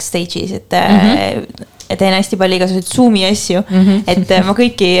nagu backstage'is, et teen hästi palju igasuguseid Zoomi asju, et ma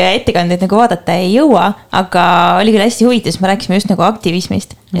kõiki ettekandeid nagu vaadata ei jõua, aga oli küll hästi huvitav, me rääkisime just nagu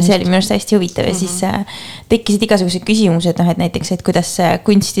aktivismist ja see oli minu arust hästi huvitav ja siis tekkisid igasugused küsimused, et näiteks, et kuidas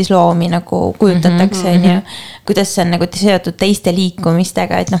kunstisloomi nagu kujutatakse, kuidas see on nagu seotud teiste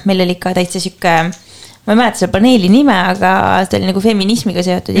liikumistega, et meil oli ka täitsa siuke, ma ei mäleta selle paneeli nime, aga see oli nagu feminismiga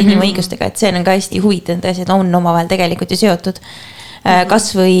seotud ja inimõigustega, et see on ka hästi huvitav, et on omavahel tegelikult ju seotud kas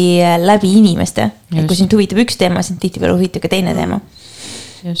või läbi inimeste. Et kui sind huvitab üks teema, siis tihtipeale huvitab ka teine teema.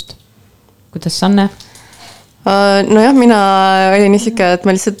 Just. Kuidas Sanne? Nojah, mina olin niisugune, et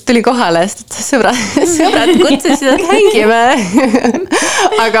ma lihtsalt tuli kohale, sest sõbrad kutsusid, et hängime.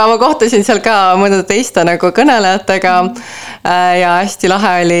 Aga ma kohtasin seal ka mõnda teiste nagu kõnelejatega ja hästi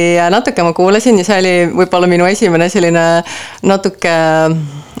lahe oli, natuke ma kuulasin ja see oli võib-olla minu esimene selline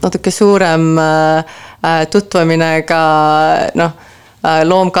natuke suurem tutvamine ka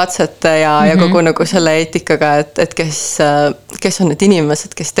loomkatsete ja kogu nagu selle eetikaga, et kes on need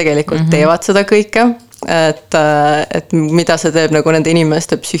inimesed, kes tegelikult teevad seda kõike. Et mida see teeb nagu nende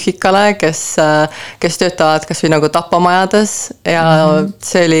inimeste psüühikale, kes töötavad kas või nagu tapamajades ja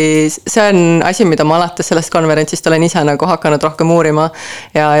see on asi, mida ma alati sellest konverentsist olen ise nagu hakanud rohkem uurima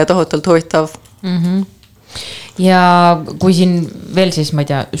ja tohutult huvitav. Ja kui siin veel siis, ma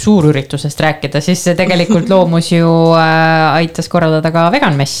ei tea, suurüritusest rääkida, siis see tegelikult Loomus ju aitas korraldada ka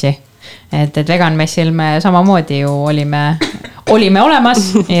veganmessi. Et veganmessil me samamoodi ju olime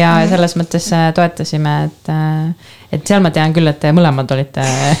olemas ja selles mõttes toetasime, et seal ma tean küll, et te mõlemad olite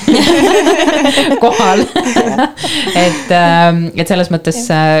kohal. et selles mõttes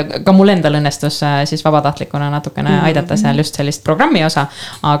ka mul endal õnnestus siis vabatahtlikuna natukene aidata seal just sellist programmi osa,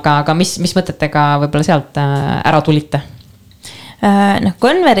 aga mis mõtetega võib-olla sealt ära tulite?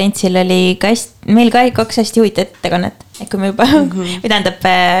 Konverentsil oli ka meil ka kaks hästi huvitavat ettekannet, et kui me juba või tähendab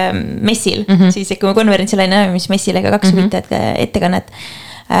messil, siis kui me konverentsil olin mis messil ega kaks huvitavat ettekannet,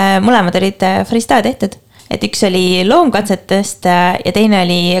 mõlemad olid freestyle tehtud, et üks oli loomkatsetest ja teine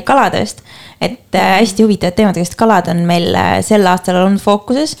oli kaladest, et hästi huvitavad teemad, sest kalad on meil sel aastal olnud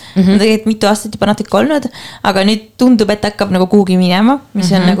fookuses, on tegelikult mitu aastat juba natuke olnud, aga nüüd tundub, et hakkab nagu kuhugi minema,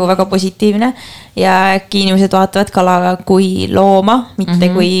 mis on nagu väga positiivne ja äkki inimesed vaatavad kala kui looma, mitte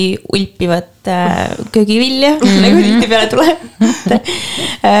kui ulpivat köögivilja, nagu tihti peale tuleb.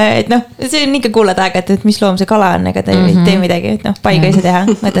 Et see on ikka kuulad aega, et mis loom see kala on, ega ta ei tee midagi, et paiga ei saa teha,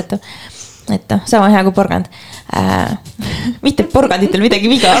 mõttetu. Et sama hea kui porgand. Mitte porganditel midagi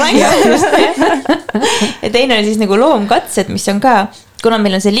viga olen. Ja teine on siis nagu loomkatsed, mis on ka, kuna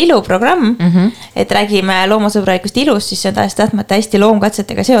meil on see lilu programm, et räägime loomasõbralikust ilust, siis see on tahtmata hästi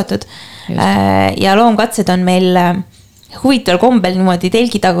loomkatsetega seotud. Ja loomkatsed on meil huvitaval kombel niimoodi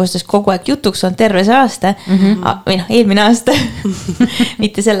telgitagustes kogu aeg jutuks on terve see aasta, või eelmine aasta,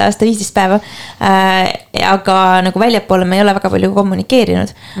 mitte selle aasta 15 päeva, aga nagu väljapoole me ei ole väga palju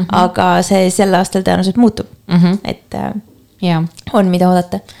kommunikeerinud, aga see sel aastal tõenäoliselt muutub, et on mida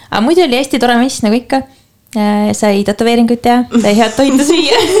oodata. Aga muidu oli hästi tore mess nagu ikka, sai tatoveeringuid teha, sai head toitu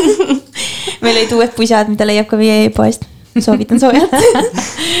süüa. Meil olid uued pusad, mida leiab ka meie poest. soovitan soojalt.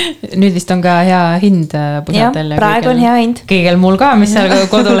 Nüüd vist on ka hea hind pusadel. Praegu on hea hind. Kõigel mul ka, mis seal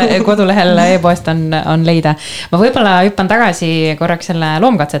kodulehel e-poest on leida. Ma võib-olla hüppan tagasi korraks selle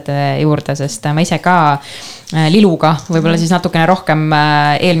loomkatsete juurde, sest ma ise ka Liluga võib-olla siis natukene rohkem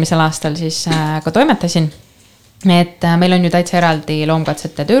eelmisel aastal siis ka toimetasin. Et meil on ju täitsa eraldi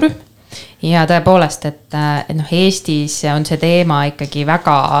loomkatsete töörühm ja tõepoolest, et Eestis on see teema ikkagi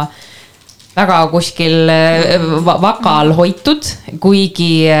väga kuskil vakal hoitud,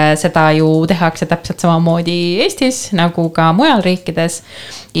 kuigi seda ju tehakse täpselt samamoodi Eestis nagu ka mujal riikides.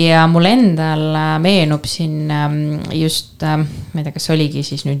 Ja mul endal meenub siin just, ma ei tea, kas oligi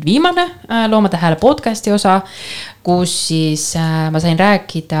siis nüüd viimane Loomade Hääle podcasti osa, kus siis ma sain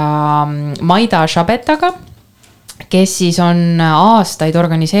rääkida Maida Šabetaga, kes siis on aastaid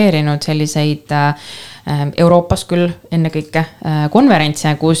organiseerinud selliseid Euroopas küll ennekõike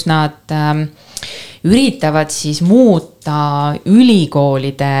konverentse, kus nad üritavad siis muuta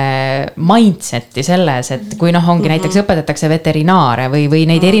ülikoolide mindseti selles, et kui ongi näiteks õpetatakse veterinaare või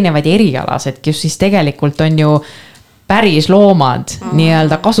neid erinevaid erialasid, kus siis tegelikult on ju päris loomad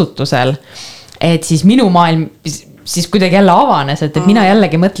nii-öelda kasutusel, et siis minu maailm siis kuidagi jälle avanes, et mina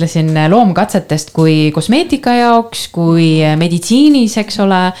jällegi mõtlesin loomkatsetest kui kosmeetika jaoks, kui meditsiinis, eks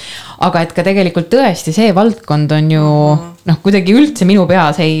ole, aga et ka tegelikult tõesti see valdkond on ju kuidagi üldse minu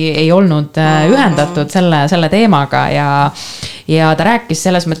peas ei olnud ühendatud selle teemaga ja ta rääkis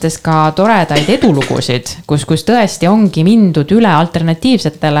selles mõttes ka toredaid edulugusid, kus tõesti ongi mindud üle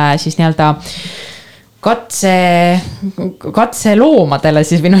alternatiivsetele siis nii-öelda katse loomadele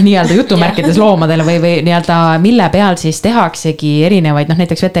siis või nii-öelda jutumärkides loomadele või nii-öelda mille peal siis tehaksegi erinevaid,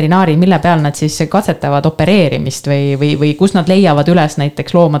 näiteks veterinaarid, mille peal nad siis katsetavad opereerimist või kus nad leiavad üles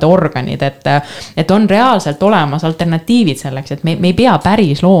näiteks loomade organid, et on reaalselt olemas alternatiivid selleks, et me ei pea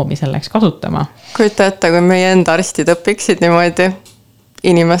päris loomi selleks kasutama. Kujuta ette, kui meie enda arstid õpiksid niimoodi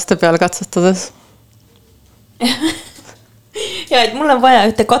inimeste peal katsetades. Ja, et mul on vaja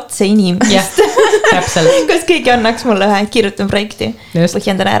ühte katse inimest. Kas keegi annaks mulle ühe kirjutan projekti.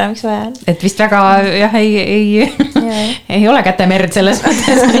 Põhjendan ära, miks vaja on. Et vist väga ei ole kätemerd selles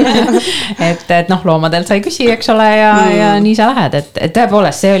mõttes. et loomadelt sai küsi, eks ole, ja nii sa lähed. Et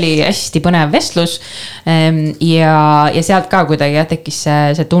tõepoolest, see oli hästi põnev vestlus ja sealt ka kuidagi tekkis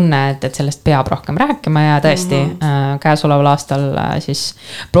see tunne, et sellest peab rohkem rääkima ja tõesti käesoleval aastal siis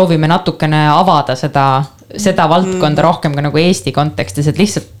proovime natukene avada seda valdkonda rohkem ka nagu Eesti kontekstis, et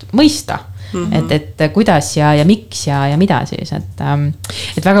lihtsalt mõista, et kuidas ja miks ja mida siis, et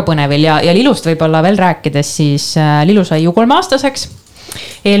väga põnevil ja Lilust võib-olla veel rääkides, siis Lilu sai ju 3 aastaseks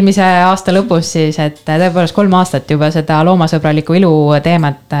eelmise aasta lõpus siis, et tõepoolest 3 aastat juba seda loomasõbraliku ilu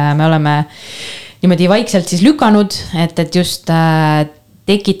teemat me oleme niimoodi vaikselt siis lükanud, et just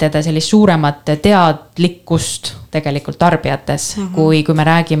tekitada sellist suuremat teadlikkust tegelikult tarbijates, kui me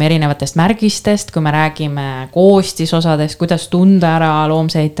räägime erinevatest märgistest, kui me räägime koostisosadest, kuidas tunda ära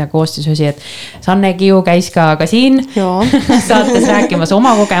loomseid koostisosi, et Sannegi ju käis ka siin saates rääkimas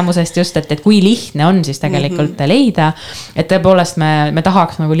oma kogemusest just, et kui lihtne on siis tegelikult leida, et tõepoolest me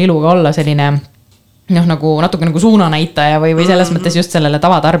tahaks nagu Liluga olla selline nagu natuke nagu suunanäitaja või selles mõttes just sellele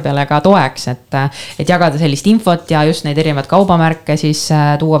tavatarbijale ka toeks, et jagada sellist infot ja just neid erinevad kaubamärke siis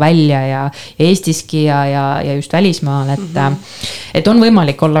tuua välja ja Eestiski ja just välismaal, et on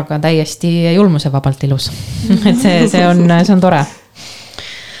võimalik olla ka täiesti julmusevabalt ilus. Et see on tore.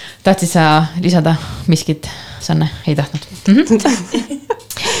 Tahtsid sa lisada miskit, Sanne? Ei tahtnud.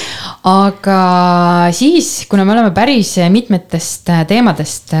 Aga siis, kuna me oleme päris mitmetest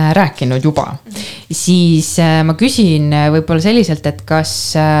teemadest rääkinud juba, siis ma küsin võib-olla selliselt, et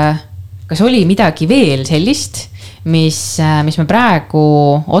kas oli midagi veel sellist, mis me praegu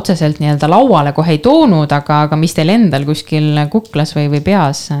otseselt nii-öelda lauale kohe ei toonud, aga mis teil endal kuskil kuklas või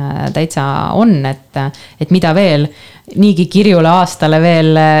peas täitsa on, et mida veel niigi kirjule aastale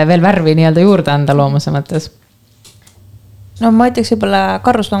veel värvi nii-öelda juurde anda loomuse mõttes? No ma ütleks võib-olla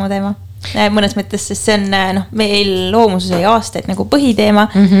karuslooma teema mõnes mõttes, sest see on meil loomuses oli aastaid nagu põhiteema,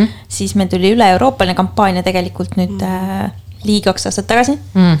 siis meil tuli üle Euroopaline kampaania tegelikult nüüd ligi 2 aastat tagasi,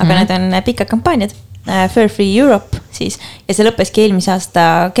 aga need on pikad kampaaniad, Fur Free Europe siis, ja see lõppeski eelmise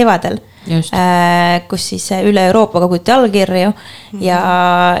aasta kevadel, kus siis üle Euroopa koguti allkirju ja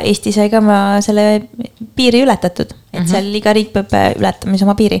Eesti sai ka selle piiri ületatud, et seal iga riik peab ületamis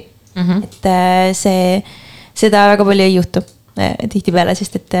oma piiri, et seda väga palju ei juhtu tihti peale,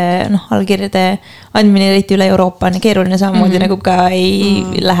 sest et allkirjade andmine eriti üle Euroopa on keeruline samamoodi nagu ka ei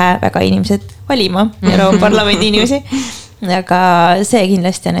lähe väga inimesed valima Euroopa Parlamendi inimesi, aga see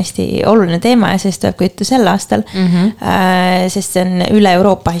kindlasti on hästi oluline teema ja sellest tuleb ka juttu sel aastal, sest see on üle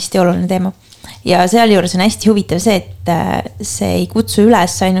Euroopa hästi oluline teema. ja sealjuures on hästi huvitav see, et see ei kutsu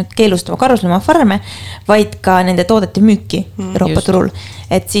üles ainult keelustama karusloomafarme, vaid ka nende toodete müüki Euroopa turul.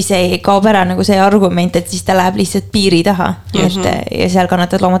 Et siis ei kaob ära nagu see argument, et siis ta läheb lihtsalt piiri taha ja seal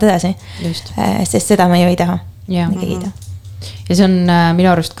kannatavad loomad edasi. Sest seda me ju ei taha. Ja see on minu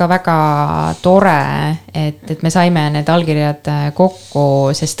arust ka väga tore, et me saime need allkirjad kokku,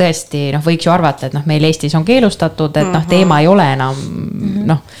 sest tõesti võiks ju arvata, et meil Eestis on keelustatud, et teema ei ole enam,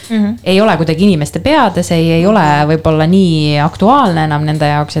 ei ole kuidagi inimeste peades, ei ole võib-olla nii aktuaalne enam nende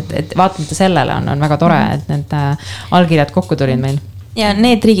jaoks, et vaatamata sellele on väga tore, et need allkirjad kokku tulid meil. Ja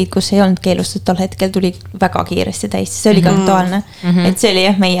need riigid, kus ei olnud keelustud tol hetkel, tuli väga kiiresti täis, see oli ka aktuaalne, et see oli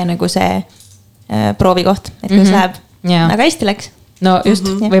meie nagu see proovikoht, et kas läheb. Aga hästi läks. No just,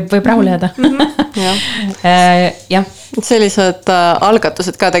 võib rahul jääda. Sellised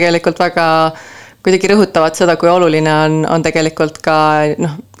algatused ka tegelikult väga kuidagi rõhutavad seda, kui oluline on tegelikult ka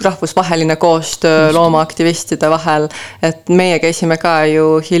rahvusvaheline koostöö loomaaktivistide vahel. Et meie käisime ka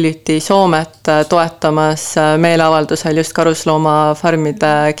ju hiljuti Soomet toetamas meeleavaldusel just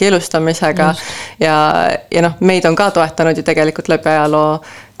karusloomafarmide keelustamisega. Ja meid on ka toetanud ju tegelikult läbi ajaloo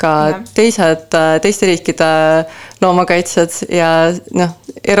ka teiste riikide loomakaitsjad ja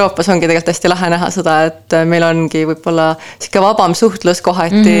Euroopas ongi tegelikult hästi lahe näha seda, et meil ongi võib-olla siuke vabam suhtlus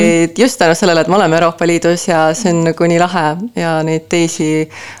kohati just tänu sellele, et me oleme Euroopa Liidus ja see on nagu nii lahe ja neid teisi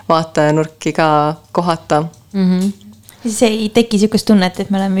vaatenurki ka kohata. Siis ei teki siukest tunnet, et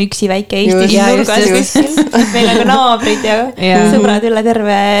me oleme üksi väike Eesti nurgas. Meil on ka naabrid ja sõbrad üle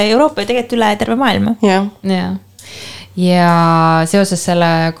terve Euroopa ja tegelikult üle terve maailma. Ja seoses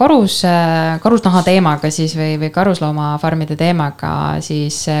selle karusnaha teemaga siis või karusloomafarmide teemaga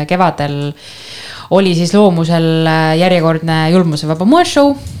siis kevadel oli siis Loomusel järjekordne julmuse vaba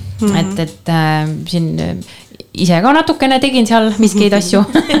moeshow, et siin ise ka natukene tegin seal miskeid asju,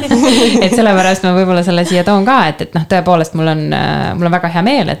 et sellepärast ma võib-olla selle siia toon ka, et tõepoolest mul on väga hea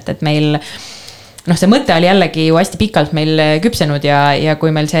meel, et meil see mõte oli jällegi ju hästi pikalt meil küpsenud ja kui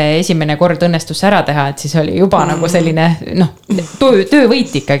meil see esimene kord õnnestus ära teha, et siis oli juba nagu selline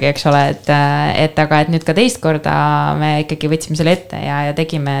töövõit ikkagi, eks ole, et aga et nüüd ka teist korda me ikkagi võtsime selle ette ja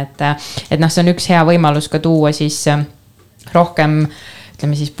tegime, et see on üks hea võimalus ka tuua siis rohkem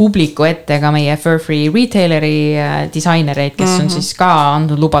ütleme siis publiku ette ka meie Fur-Free retaileri disainereid, kes on siis ka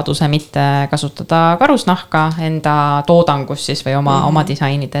andnud lubaduse mitte kasutada karusnahka enda toodangus siis või oma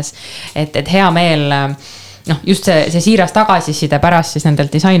disainides. Et hea meel, just see siiras tagasiside pärast siis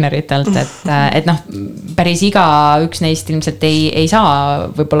nendelt disaineritelt, et päris iga üks neist ilmselt ei saa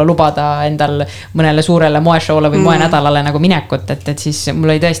võib-olla lubada endal mõnele suurele moeshowle või moenädalale nagu minekut, et siis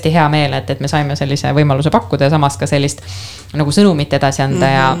mul oli tõesti hea meel, et me saime sellise võimaluse pakkuda ja samas ka sellist nagu sõnumit edasi anda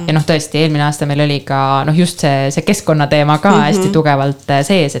ja tõesti eelmine aasta meil oli ka just see keskkonnateema ka hästi tugevalt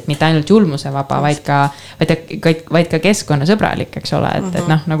sees, et mitte ainult julmuse vaba, vaid ka keskkonnasõbralik, eks ole,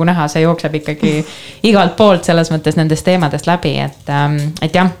 et nagu näha, see jookseb ikkagi igalt poolt selles mõttes nendest teemadest läbi, et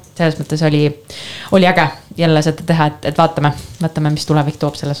jah, selles mõttes oli äge jälle seda teha, et vaatame, mis tulevik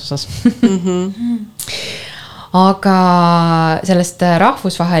toob selles osas. Aga sellest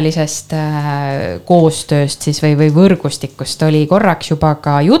rahvusvahelisest koostööst siis või võrgustikust oli korraks juba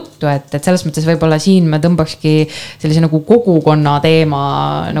ka juttu, et selles mõttes võib-olla siin me tõmbakski sellise nagu kogukonna teema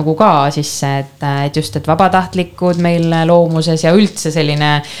nagu ka sisse, et just, et vabatahtlikud meil Loomuses ja üldse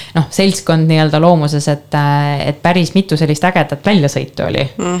selline seltskond nii-öelda Loomuses, et päris mitu sellist ägedat väljasõitu oli.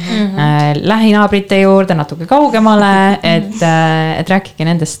 Lähinaabrite juurde natuke kaugemale, et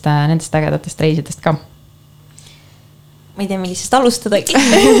rääkige nendest ägedatest reisidest ka. Ma ei tea, millisest alustadagi.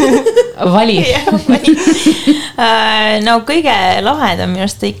 Vali. No kõige lahedam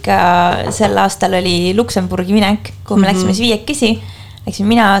minust ikka sel aastal oli Luksemburgi minek, kuhu me läksime siis viiekesi. Läksime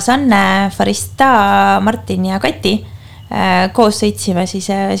mina, Sanne, Farista, Martin ja Kati. Koos sõitsime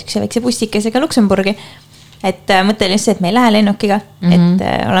siis siukse väikse bustikesega Luksemburgi. Et mõtlen just see, et me ei lähe lennukiga, et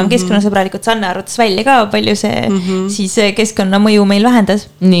oleme keskkonnasõbralikud. Sanne arvutas välja ka, palju see siis keskkonna mõju meil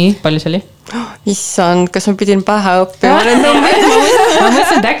vähendas. Nii, palju see oli? Issand, kas ma pidin pähe õppima? Ma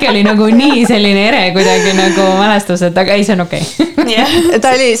mõtlesin, et äkki oli nagu nii selline ere kuidagi nagu mälestus, et aga ei, see on okei.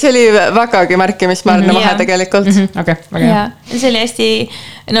 See oli vägagi märkimisväärne vahe tegelikult. Okay, väga hea. See oli hästi,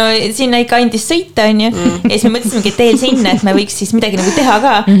 sinna ikka andis sõita, on ju. Ja siis me mõtlesimegi teel sinna, et me võiks siis midagi nagu teha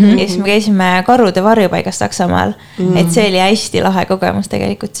ka. Ja siis me käisime karude varjupaigas Saksamaal. Et see oli hästi lahe kogemus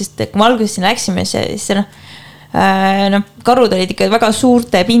tegelikult, sest kui me alguses sinna läksime, siis karud olid ikka väga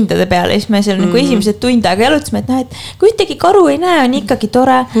suurte pindade peale, siis me seal nagu esimesed tund aega jalutasime, et kui ühtegi karu ei näe, on ikkagi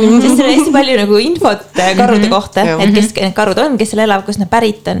tore, sest seal on hästi palju nagu infot karude kohta, et kes need karud on, kes seal elavad, kus nad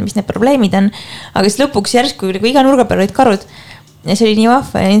pärit on, mis need probleemid on, aga siis lõpuks järsku nagu iga nurga peal olid karud ja see oli nii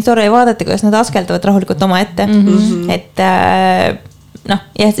vahva ja nii tore vaadata, kuidas nad askeldavad rahulikult oma ette. Et noh,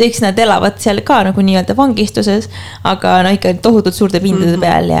 jah, eks nad elavad seal ka nagu nii-öelda vangistuses, aga no ikka tohutult suurte pindade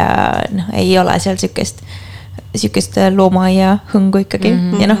peal ja noh, ei ole seal sükest loomaaia hõngu ikkagi.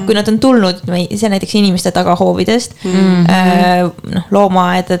 Ja noh, kui nad on tulnud, see näiteks inimeste tagahoovidest, noh,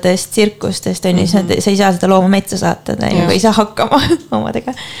 loomaaedadest, tsirkustest on ju, sa ei saa seda looma metsa saata, ei saa hakkama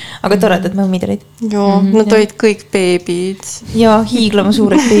omadega. Aga toredad mõmmid olid. Joo, nad olid kõik beebid. Ja hiiglama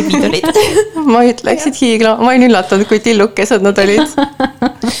suured beebid olid. Ma ütleksid hiiglama, ma olin üllatunud, kui tillukesed nad olid.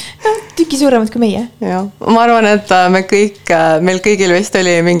 Tüki suuremad kui meie. Ja, ma arvan, et meil kõigil vist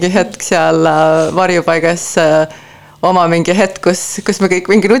oli mingi hetk seal varjupaigas oma mingi hetk, kus me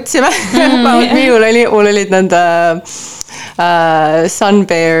kõik mingi nutsime. Minul olid nende Sun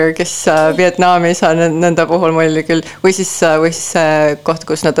Bear, kes Vietnamis on, nende puhul mul oli küll, või siis see koht,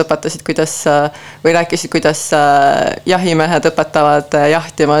 kus nad õpetasid, või rääkisid, kuidas jahimehed õpetavad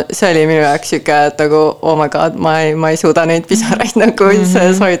jahtima. See oli minu jaoks siuke, et nagu, oh my god, ma ei suuda neid pisaraid nagu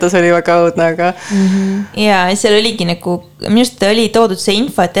see soidas oli väga õudne, aga. Ja seal oligi nagu, minust oli toodud see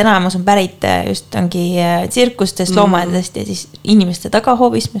info, et enamus on pärit just ongi tsirkustest, loomaedadest ja siis inimeste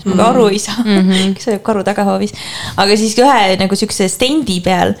tagahoovist, mis ma ka aru ei saa, kes oli karu tagahoovis. Aga siis ühe nagu siukse stendi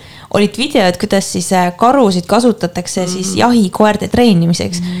peal olid videod, kuidas siis karusid kasutatakse siis jahikoerte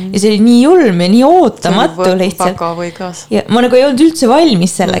treenimiseks. Ja see oli nii julm ja nii ootamatu lihtsalt. Ja ma nagu ei olnud üldse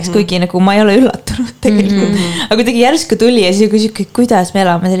valmis selleks, kuigi nagu ma ei ole üllatunud tegelikult. Aga kuidagi järsku tuli ja siis kuidas me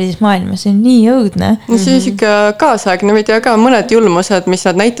elame sellises maailmas, see on nii õudne. No see on siuke kaasaegne video ka, mõned julmused, mis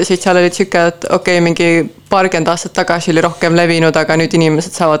nad näitasid, seal olid siuke, et okei, mingi paarkümmend aastat tagasi oli rohkem levinud, aga nüüd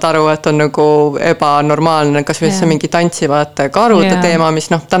inimesed saavad aru, et on nagu ebanormaalne, kas või see mingi tantsivate karude teema, mis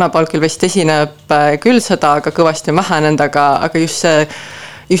noh, tänapäeval küll vist esineb küll seda, aga kõvasti on vähenenud, aga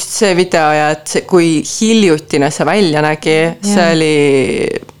just see video ja et kui hiljutine see välja nägi, see oli,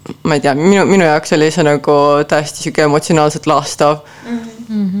 ma ei tea, minu jaoks oli see nagu täiesti siuke emotsionaalselt laastav.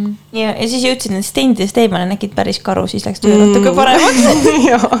 Ja siis jõudsid need stendidest eemale, nägid päris karu, siis läks töö natuke paremaks.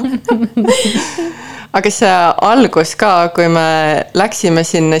 Aga see algus ka, kui me läksime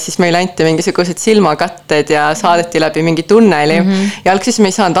sinna, siis meil anti mingisugused silmakatted ja saadeti läbi mingi tunneli. Ja algsis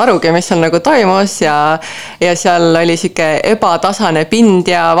me ei saanud arugi, mis seal nagu toimus ja seal oli siuke ebatasane pind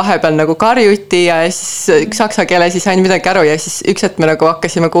ja vahepeal nagu karjuti ja siis saksa keele siis sain midagi aru ja siis üks hetk me nagu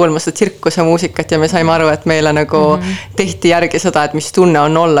hakkasime kuulma seda tsirkuse muusikat ja me saime aru, et meile nagu tehti järgi seda, et mis tunne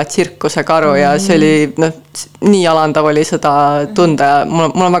on olla tsirkuse karu ja see oli nii alandav oli seda tunda ja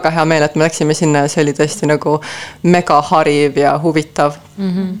mul on väga hea meel, et me läksime sinna ja see oli tõesti nagu mega hariv ja huvitav.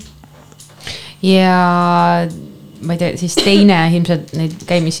 Ja ma ei tea, siis teine ilmselt neid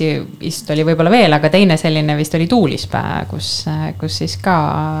käimisi vist oli võib-olla veel, aga teine selline vist oli Tuulispää, kus siis ka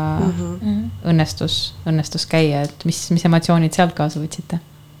õnnestus käia, et mis emotsioonid sealt kaasa võtsite?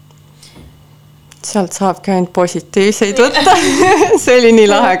 Sealt saabki ainult positiivseid võtta. See oli nii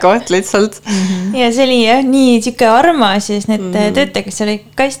lahe koht lihtsalt. Ja see oli jah, nii siuke armas ja siis need töötajad, kes oli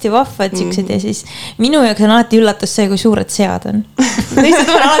hästi vahvad siuksed ja siis minu jaoks on alati üllatus see, kui suured sead on. Lihtsalt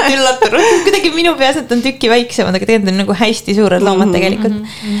on alati üllatunud. Kuidagi minu peas, et on tükki väiksemad, aga tegelikult on nagu hästi suured loomad tegelikult.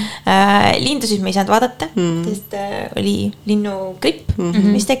 Lindu siis me ei saanud vaadata, sest oli linnugripp,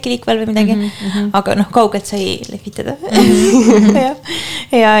 mis teki liikvel või midagi. Aga noh, kaugelt sai lehvitada.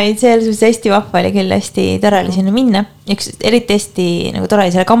 Ja seal hästi vahva oli küll hästi tore oli sinna minna. Eriti hästi nagu tore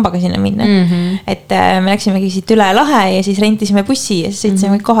oli selle kambaga sinna minna. Et me läksimegi siit üle lahe ja siis rentisime bussi ja siis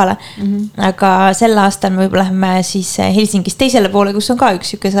sõitsime kohale. Aga sel aastal me võib-olla läheme siis Helsingis teisele poole, kus on ka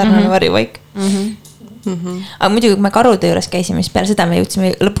üks siuke sarnane varjupaik. Aga muidugi, kui me karude juures käisime, siis peale seda me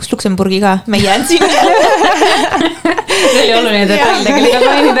jõudsime lõpuks Luksemburgi ka. Me ei jäänud sinna. See oli oluline detail tegelikult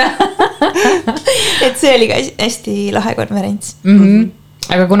mainida. Et see oli ka hästi lahe konverents.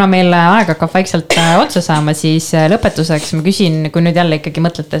 Aga kuna meil aeg hakkab vaikselt otsa saama, siis lõpetuseks ma küsin, kui nüüd jälle ikkagi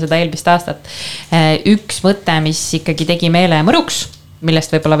mõtlete seda eelmist aastat, üks mõte, mis ikkagi tegi meele mõruks,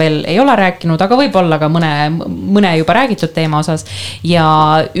 millest võib-olla veel ei ole rääkinud, aga võib-olla ka mõne juba räägitud teema osas ja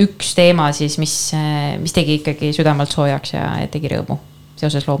üks teema siis, mis tegi ikkagi südamelt soojaks ja tegi rõõmu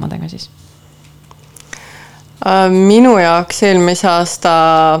seoses loomadega siis? Minu jaoks eelmise aasta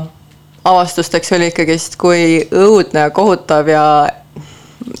avastusteks oli ikkagi, kui õudne ja kohutav ja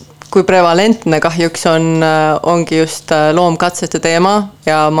kui prevalentne kahjuks ongi just loomkatsete teema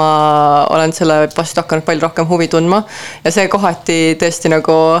ja ma olen selle vastu hakanud palju rohkem huvi tundma ja see kohati tõesti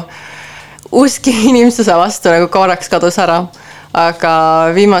nagu uski inimsuse vastu nagu korraks kadus ära. aga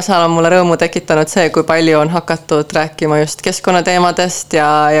viimasel ajal on mulle rõõmu tekitanud see, kui palju on hakatud rääkima just keskkonnateemadest ja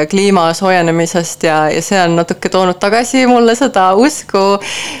kliima soojenemisest ja see on natuke toonud tagasi mulle seda usku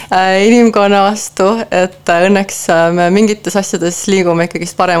inimkonna vastu, et õnneks me mingites asjades liigume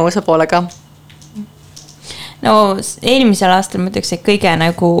ikkagist paremuse poole ka. No eelmisel aastal ma ütleks, et kõige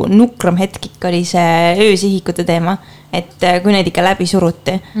nagu nukram hetk ikka oli see öösihikute teema, et kui neid ikka läbi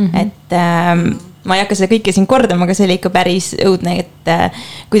suruti, et ma ei hakka seda kõike siin kordama, aga see oli ikka päris õudne, et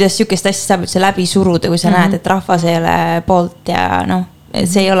kuidas sükest asja saab üldse läbi suruda, kui sa näed, et rahvas ei ole poolt ja noh,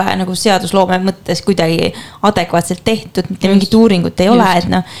 see ei ole nagu seadusloome mõttes kuidagi adekvaatselt tehtud, mitte mingit uuringut ei ole, et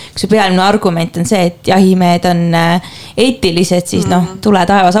noh, kui su pealine argument on see, et jahimehed on eetilised, siis noh, tule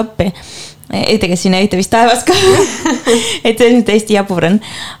taevas appi. Ega siin ei vist taevas ka, et see on täiesti jabur on.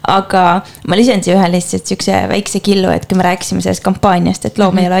 Aga ma lisendasin ühe lihtsalt siukse väikse killu, et kui me rääkisime sellest kampaaniast, et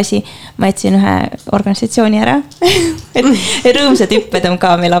loom ei ole asi, ma jätsin ühe organisatsiooni ära, et rõõmsad hüpped on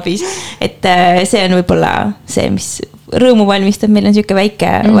ka meil abis, et see on võib-olla see, mis rõõmu valmistab, meil on siuke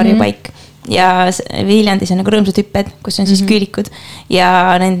väike varjupaik ja Viljandis on nagu rõõmsad hüpped, kus on siis küülikud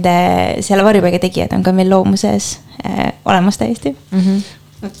ja nende selle varjupaiga tegijad on ka meil loomuses olemas täiesti.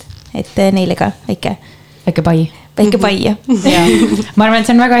 Et neile ka väike pai. Väike pai, jah. Ma arvan, et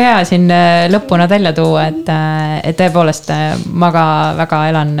see on väga hea siin lõpuna välja tuua, et tõepoolest ma ka väga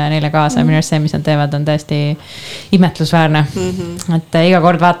elan neile kaasa. Minu arust see, mis nad teevad, on täiesti imetlusväärne. Et iga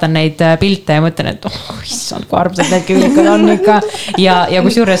kord vaatan neid pilte ja mõtlen, et issand, kui armsad need küülikud on ikka. Ja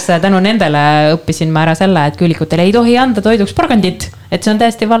kus juures tänu nendele õppisin ma ära selle, et küülikutel ei tohi anda toiduks porgandit. Et see on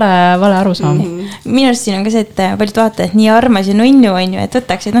täiesti vale arusaam. Minu arust siin on ka see, et paljud vaatavad nii armas ja nunnu on ju, et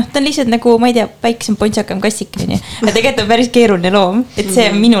võtaks, et noh, ta on lihtsalt nagu, ma ei tea, väiksem pontsakam kassik. Ja tegelikult on päris keeruline loom, et see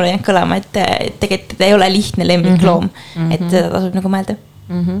on minule jäänud kõlama, et tegelikult ei ole lihtne lemmikloom, et seda tasub nagu mõelda.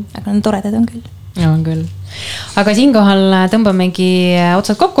 Aga toredad on küll. On küll. Aga siinkohal tõmbamegi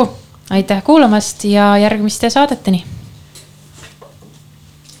otsad kokku. Aitäh kuulamast ja järgmiste saadeteni.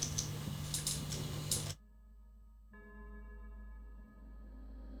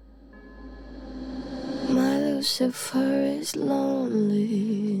 Lucifer is lonely,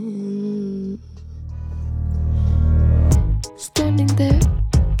 standing there,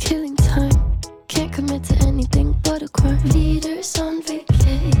 killing time, can't commit to anything but a crime. Leaders on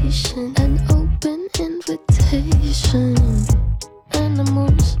vacation, an open invitation,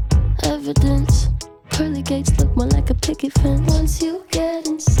 animals, evidence, pearly gates look more like a picket fence. Once you get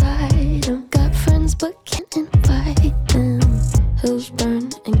inside them, got friends but can't invite them. Hills burn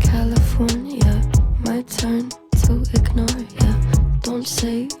in California, my turn to ignore ya. Don't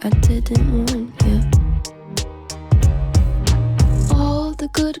say I didn't warn ya. All the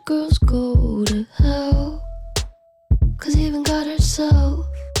good girls go to hell, 'cause even God herself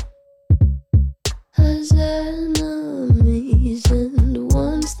has enemies. And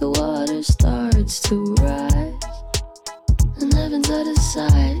once the water starts to rise and heaven's out of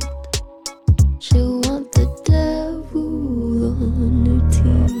sight, she'll want the devil on her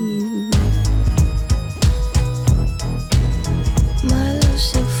team. My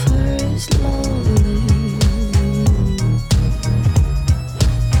Lucifer is lonely.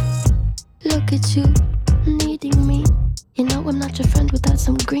 Look at you, needing me. You know I'm not your friend without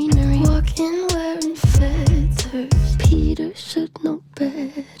some greenery. Walking wearing feathers, Peter should know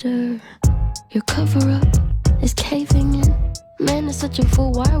better. Your cover-up is caving in. Man is such a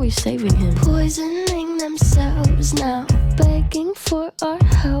fool, why are we saving him? Poisoning themselves now, begging for our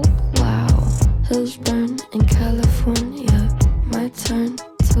help. Wow, hills burn in California, my turn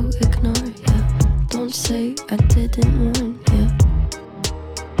to ignore ya. Don't say I didn't warn ya.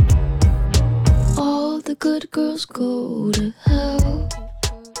 All the good girls go to hell,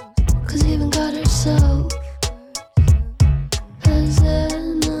 'cause even God herself has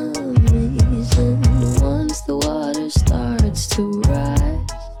enemies. And once the water starts to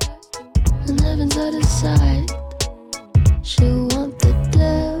rise and heaven's out of sight, she'll want the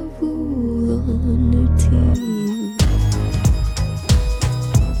devil on her team.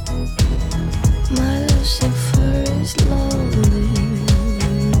 My Lucifer is lonely.